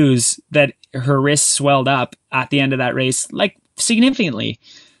bruise that her wrist swelled up at the end of that race, like significantly.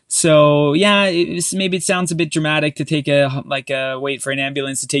 So yeah, maybe it sounds a bit dramatic to take a wait for an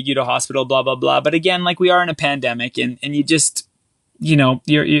ambulance to take you to hospital, blah, blah, blah. But again, like, we are in a pandemic, and you just, you know,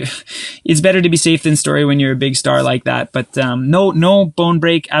 it's better to be safe than sorry when you're a big star like that. But no bone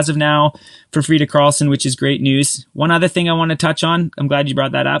break as of now for Frida Karlsson, which is great news. One other thing I want to touch on, I'm glad you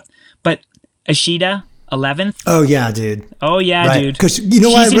brought that up, but Ashita, 11th. Oh yeah, dude. Oh yeah, right. Dude. Because you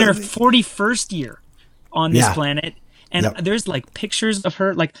know she's in her 41st year. on this planet. And there's like pictures of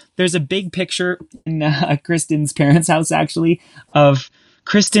her. Like there's a big picture in Kristen's parents' house, actually, of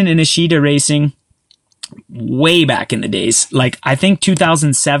Kristen and Ishida racing way back in the days. Like I think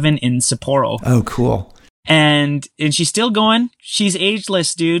 2007 in Sapporo. Oh, cool. And she's still going. She's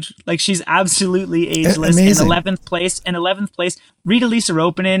ageless, dude. Like she's absolutely ageless. Amazing. In 11th place. Rita-Lisa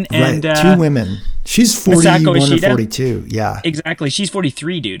Ropinen and two women. She's 41 or 42. Yeah. Exactly. She's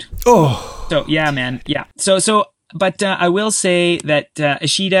 43, dude. Oh. So yeah, man. Yeah. But I will say that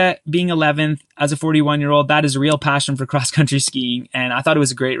Ishida being 11th as a 41-year-old, that is a real passion for cross-country skiing. And I thought it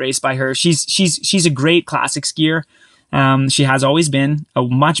was a great race by her. She's a great classic skier. She has always been a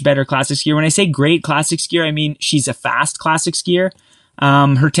much better classic skier. When I say great classic skier, I mean she's a fast classic skier.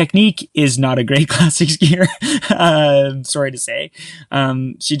 Her technique is not a great classic skier. Sorry to say.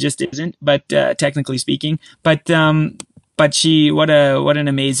 She just isn't, but technically speaking. But she, what an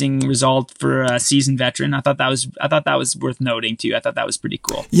amazing result for a seasoned veteran. I thought that was worth noting too. I thought that was pretty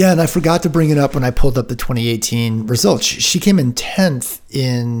cool. Yeah, and I forgot to bring it up when I pulled up the 2018 results. She came in 10th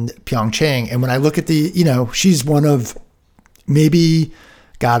in Pyeongchang, and when I look at she's one of maybe,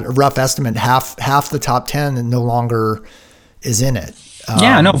 a rough estimate, half the top 10, and no longer is in it.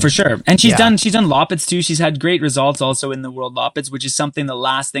 Yeah, no, for sure. And she's done Loppets too. She's had great results also in the World Loppets, which is something, the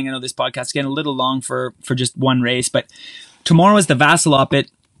last thing, I know this podcast is getting a little long for just one race, but tomorrow is the Vasaloppet,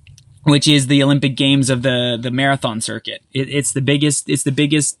 which is the Olympic Games of the marathon circuit. It's the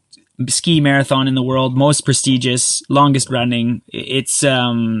biggest ski marathon in the world, most prestigious, longest running. It's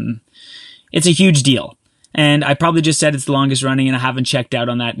a huge deal. And I probably just said it's the longest running, and I haven't checked out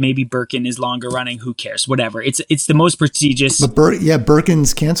on that. Maybe Birken is longer running. Who cares? Whatever. It's the most prestigious. But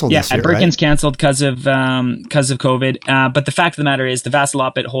Birken's canceled this year, Birken's right? canceled because of COVID. But the fact of the matter is, the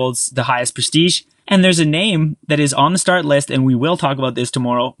Vasaloppet holds the highest prestige. And there's a name that is on the start list, and we will talk about this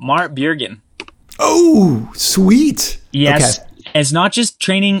tomorrow. Marit Bjørgen. Oh, sweet. Yes. Okay. Is not just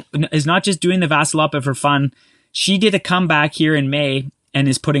doing the Vasaloppet for fun. She did a comeback here in May and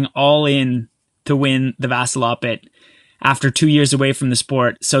is putting all in to win the Vasaloppet after 2 years away from the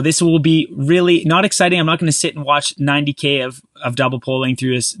sport. So this will be really not exciting. I'm not going to sit and watch 90K of double poling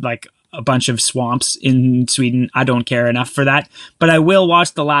through this, like a bunch of swamps in Sweden. I don't care enough for that, but I will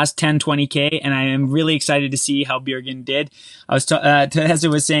watch the last 10, 20K, and I am really excited to see how Bjørgen did. I was, Therese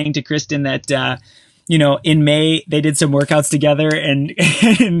was saying to Kristen that, in May they did some workouts together, and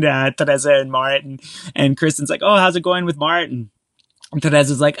Therese and Marit, and Kristen's like, oh, how's it going with Marit? And Therese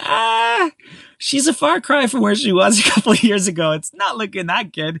is like, she's a far cry from where she was a couple of years ago. It's not looking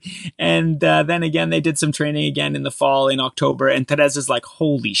that good. And then again, they did some training again in the fall, in October. And Therese is like,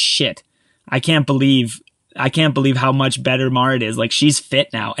 holy shit. I can't believe how much better Marit is. Like, she's fit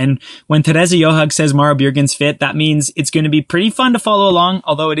now. And when Therese Johaug says Marit Bjørgen's fit, that means it's going to be pretty fun to follow along.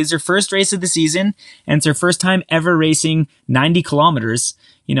 Although it is her first race of the season, and it's her first time ever racing 90 kilometers.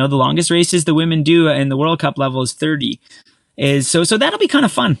 The longest races the women do in the World Cup level is 30. So that'll be kind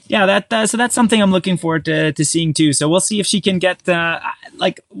of fun. Yeah, so that's something I'm looking forward to seeing too. So we'll see if she can get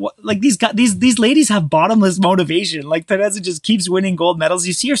these ladies have bottomless motivation. Like, Therese just keeps winning gold medals.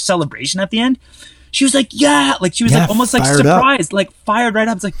 You see her celebration at the end. She was like, yeah, like she was like almost like surprised, like fired right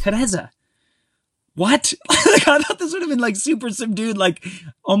up. It's like, Therese, what? Like, I thought this would have been like super subdued, like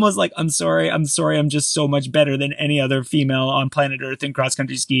almost like, I'm sorry, I'm just so much better than any other female on planet Earth in cross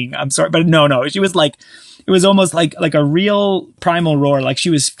country skiing. I'm sorry, but no, she was like, it was almost like a real primal roar. Like, she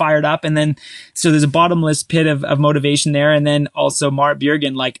was fired up, and then so there's a bottomless pit of motivation there. And then also Marit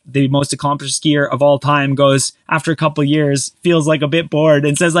Bjørgen, like the most accomplished skier of all time, goes after a couple of years, feels like a bit bored,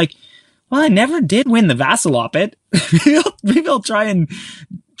 and says like, well, I never did win the Vasaloppet. Maybe I'll try and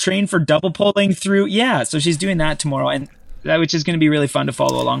train for double poling through. Yeah. So she's doing that tomorrow, and which is going to be really fun to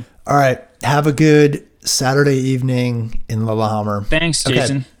follow along. All right. Have a good Saturday evening in Lillehammer. Thanks,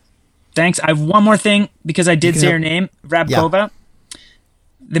 Jason. Okay. Thanks. I have one more thing, because I did say her name, Vrabkova. Yeah.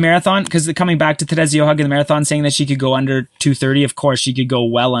 The marathon, because coming back to Therese Johaug in the marathon, saying that she could go under 2:30. Of course, she could go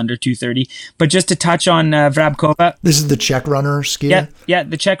well under 2:30. But just to touch on Vrabkova. This is the Czech runner skier? Yeah,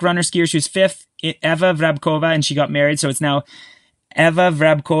 the Czech runner skier. She was 5th, Eva Vrabkova, and she got married. So it's now Eva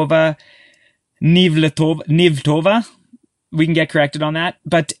Vrabkova Nivtova. We can get corrected on that.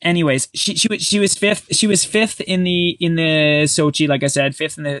 But anyways, she was 5th. She was 5th in the Sochi, like I said,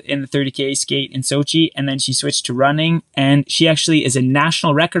 5th in the 30K skate in Sochi, and then she switched to running, and she actually is a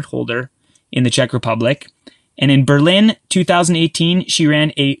national record holder in the Czech Republic. And in Berlin 2018, she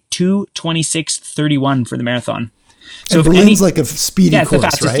ran a 2:26:31 for the marathon. So and Berlin's like a speedy course, the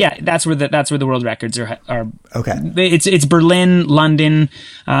fastest, right? Yeah, that's where the world records are. Okay. It's Berlin, London.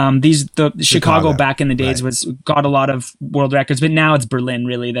 The Chicago back in the days got a lot of world records, but now it's Berlin.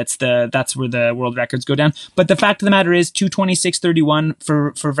 Really, that's where the world records go down. But the fact of the matter is, 2:26:31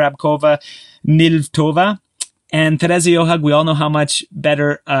 for Vrabkova, Nilvtova. And Therese Johaug, we all know how much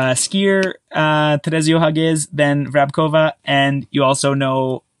better skier Therese Johaug is than Vrabkova, and you also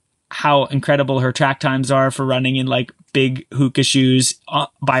know how incredible her track times are for running in like big hoka shoes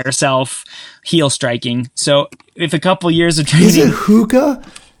by herself, heel striking. So if a couple years of training, is it hoka?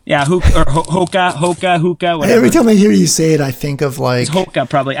 Yeah, hoka, whatever. Every time I hear you say it, I think of like it's hoka,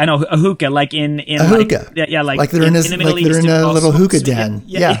 probably. I know a hookah, like in a hookah. Like they're in a little hookah den.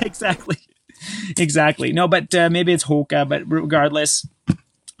 Yeah, exactly. Exactly. No, but maybe it's hoka, but regardless,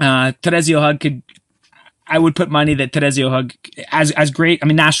 Therese Johaug I would put money that Therese Johaug, as great, I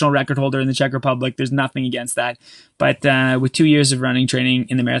mean, national record holder in the Czech Republic, there's nothing against that. But with 2 years of running training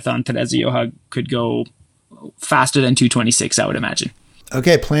in the marathon, Therese Johaug could go faster than 2:26, I would imagine.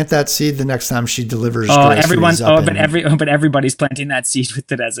 Okay, plant that seed the next time she delivers. But everybody's planting that seed with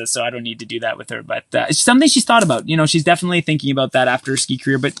Therese, so I don't need to do that with her. But it's something she's thought about. You know, she's definitely thinking about that after her ski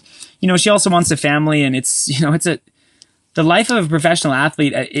career. But you know, she also wants a family, and it's the life of a professional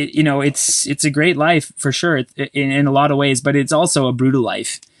athlete. It's a great life for sure in a lot of ways, but it's also a brutal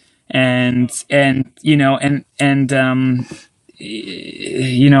life, I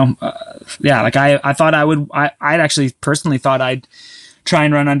thought I'd actually personally thought I'd try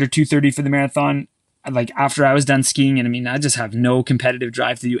and run under 2:30 for the marathon, like after I was done skiing. And I mean, I just have no competitive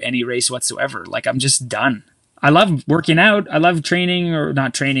drive to do any race whatsoever. Like I'm just done. I love working out. I love training, or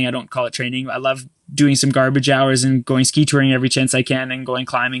not training. I don't call it training. I love doing some garbage hours and going ski touring every chance I can, and going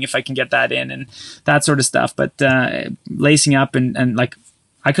climbing if I can get that in, and that sort of stuff. But lacing up and like,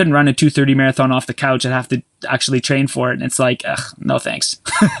 I couldn't run a 2:30 marathon off the couch. I'd have to actually train for it. And it's like, no thanks.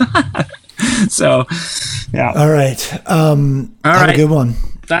 So, yeah. All right. Have a good one.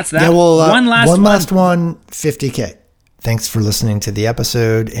 That's that. Yeah, well, one last one, 50K. Thanks for listening to the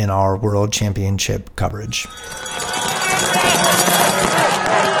episode in our World Championship coverage.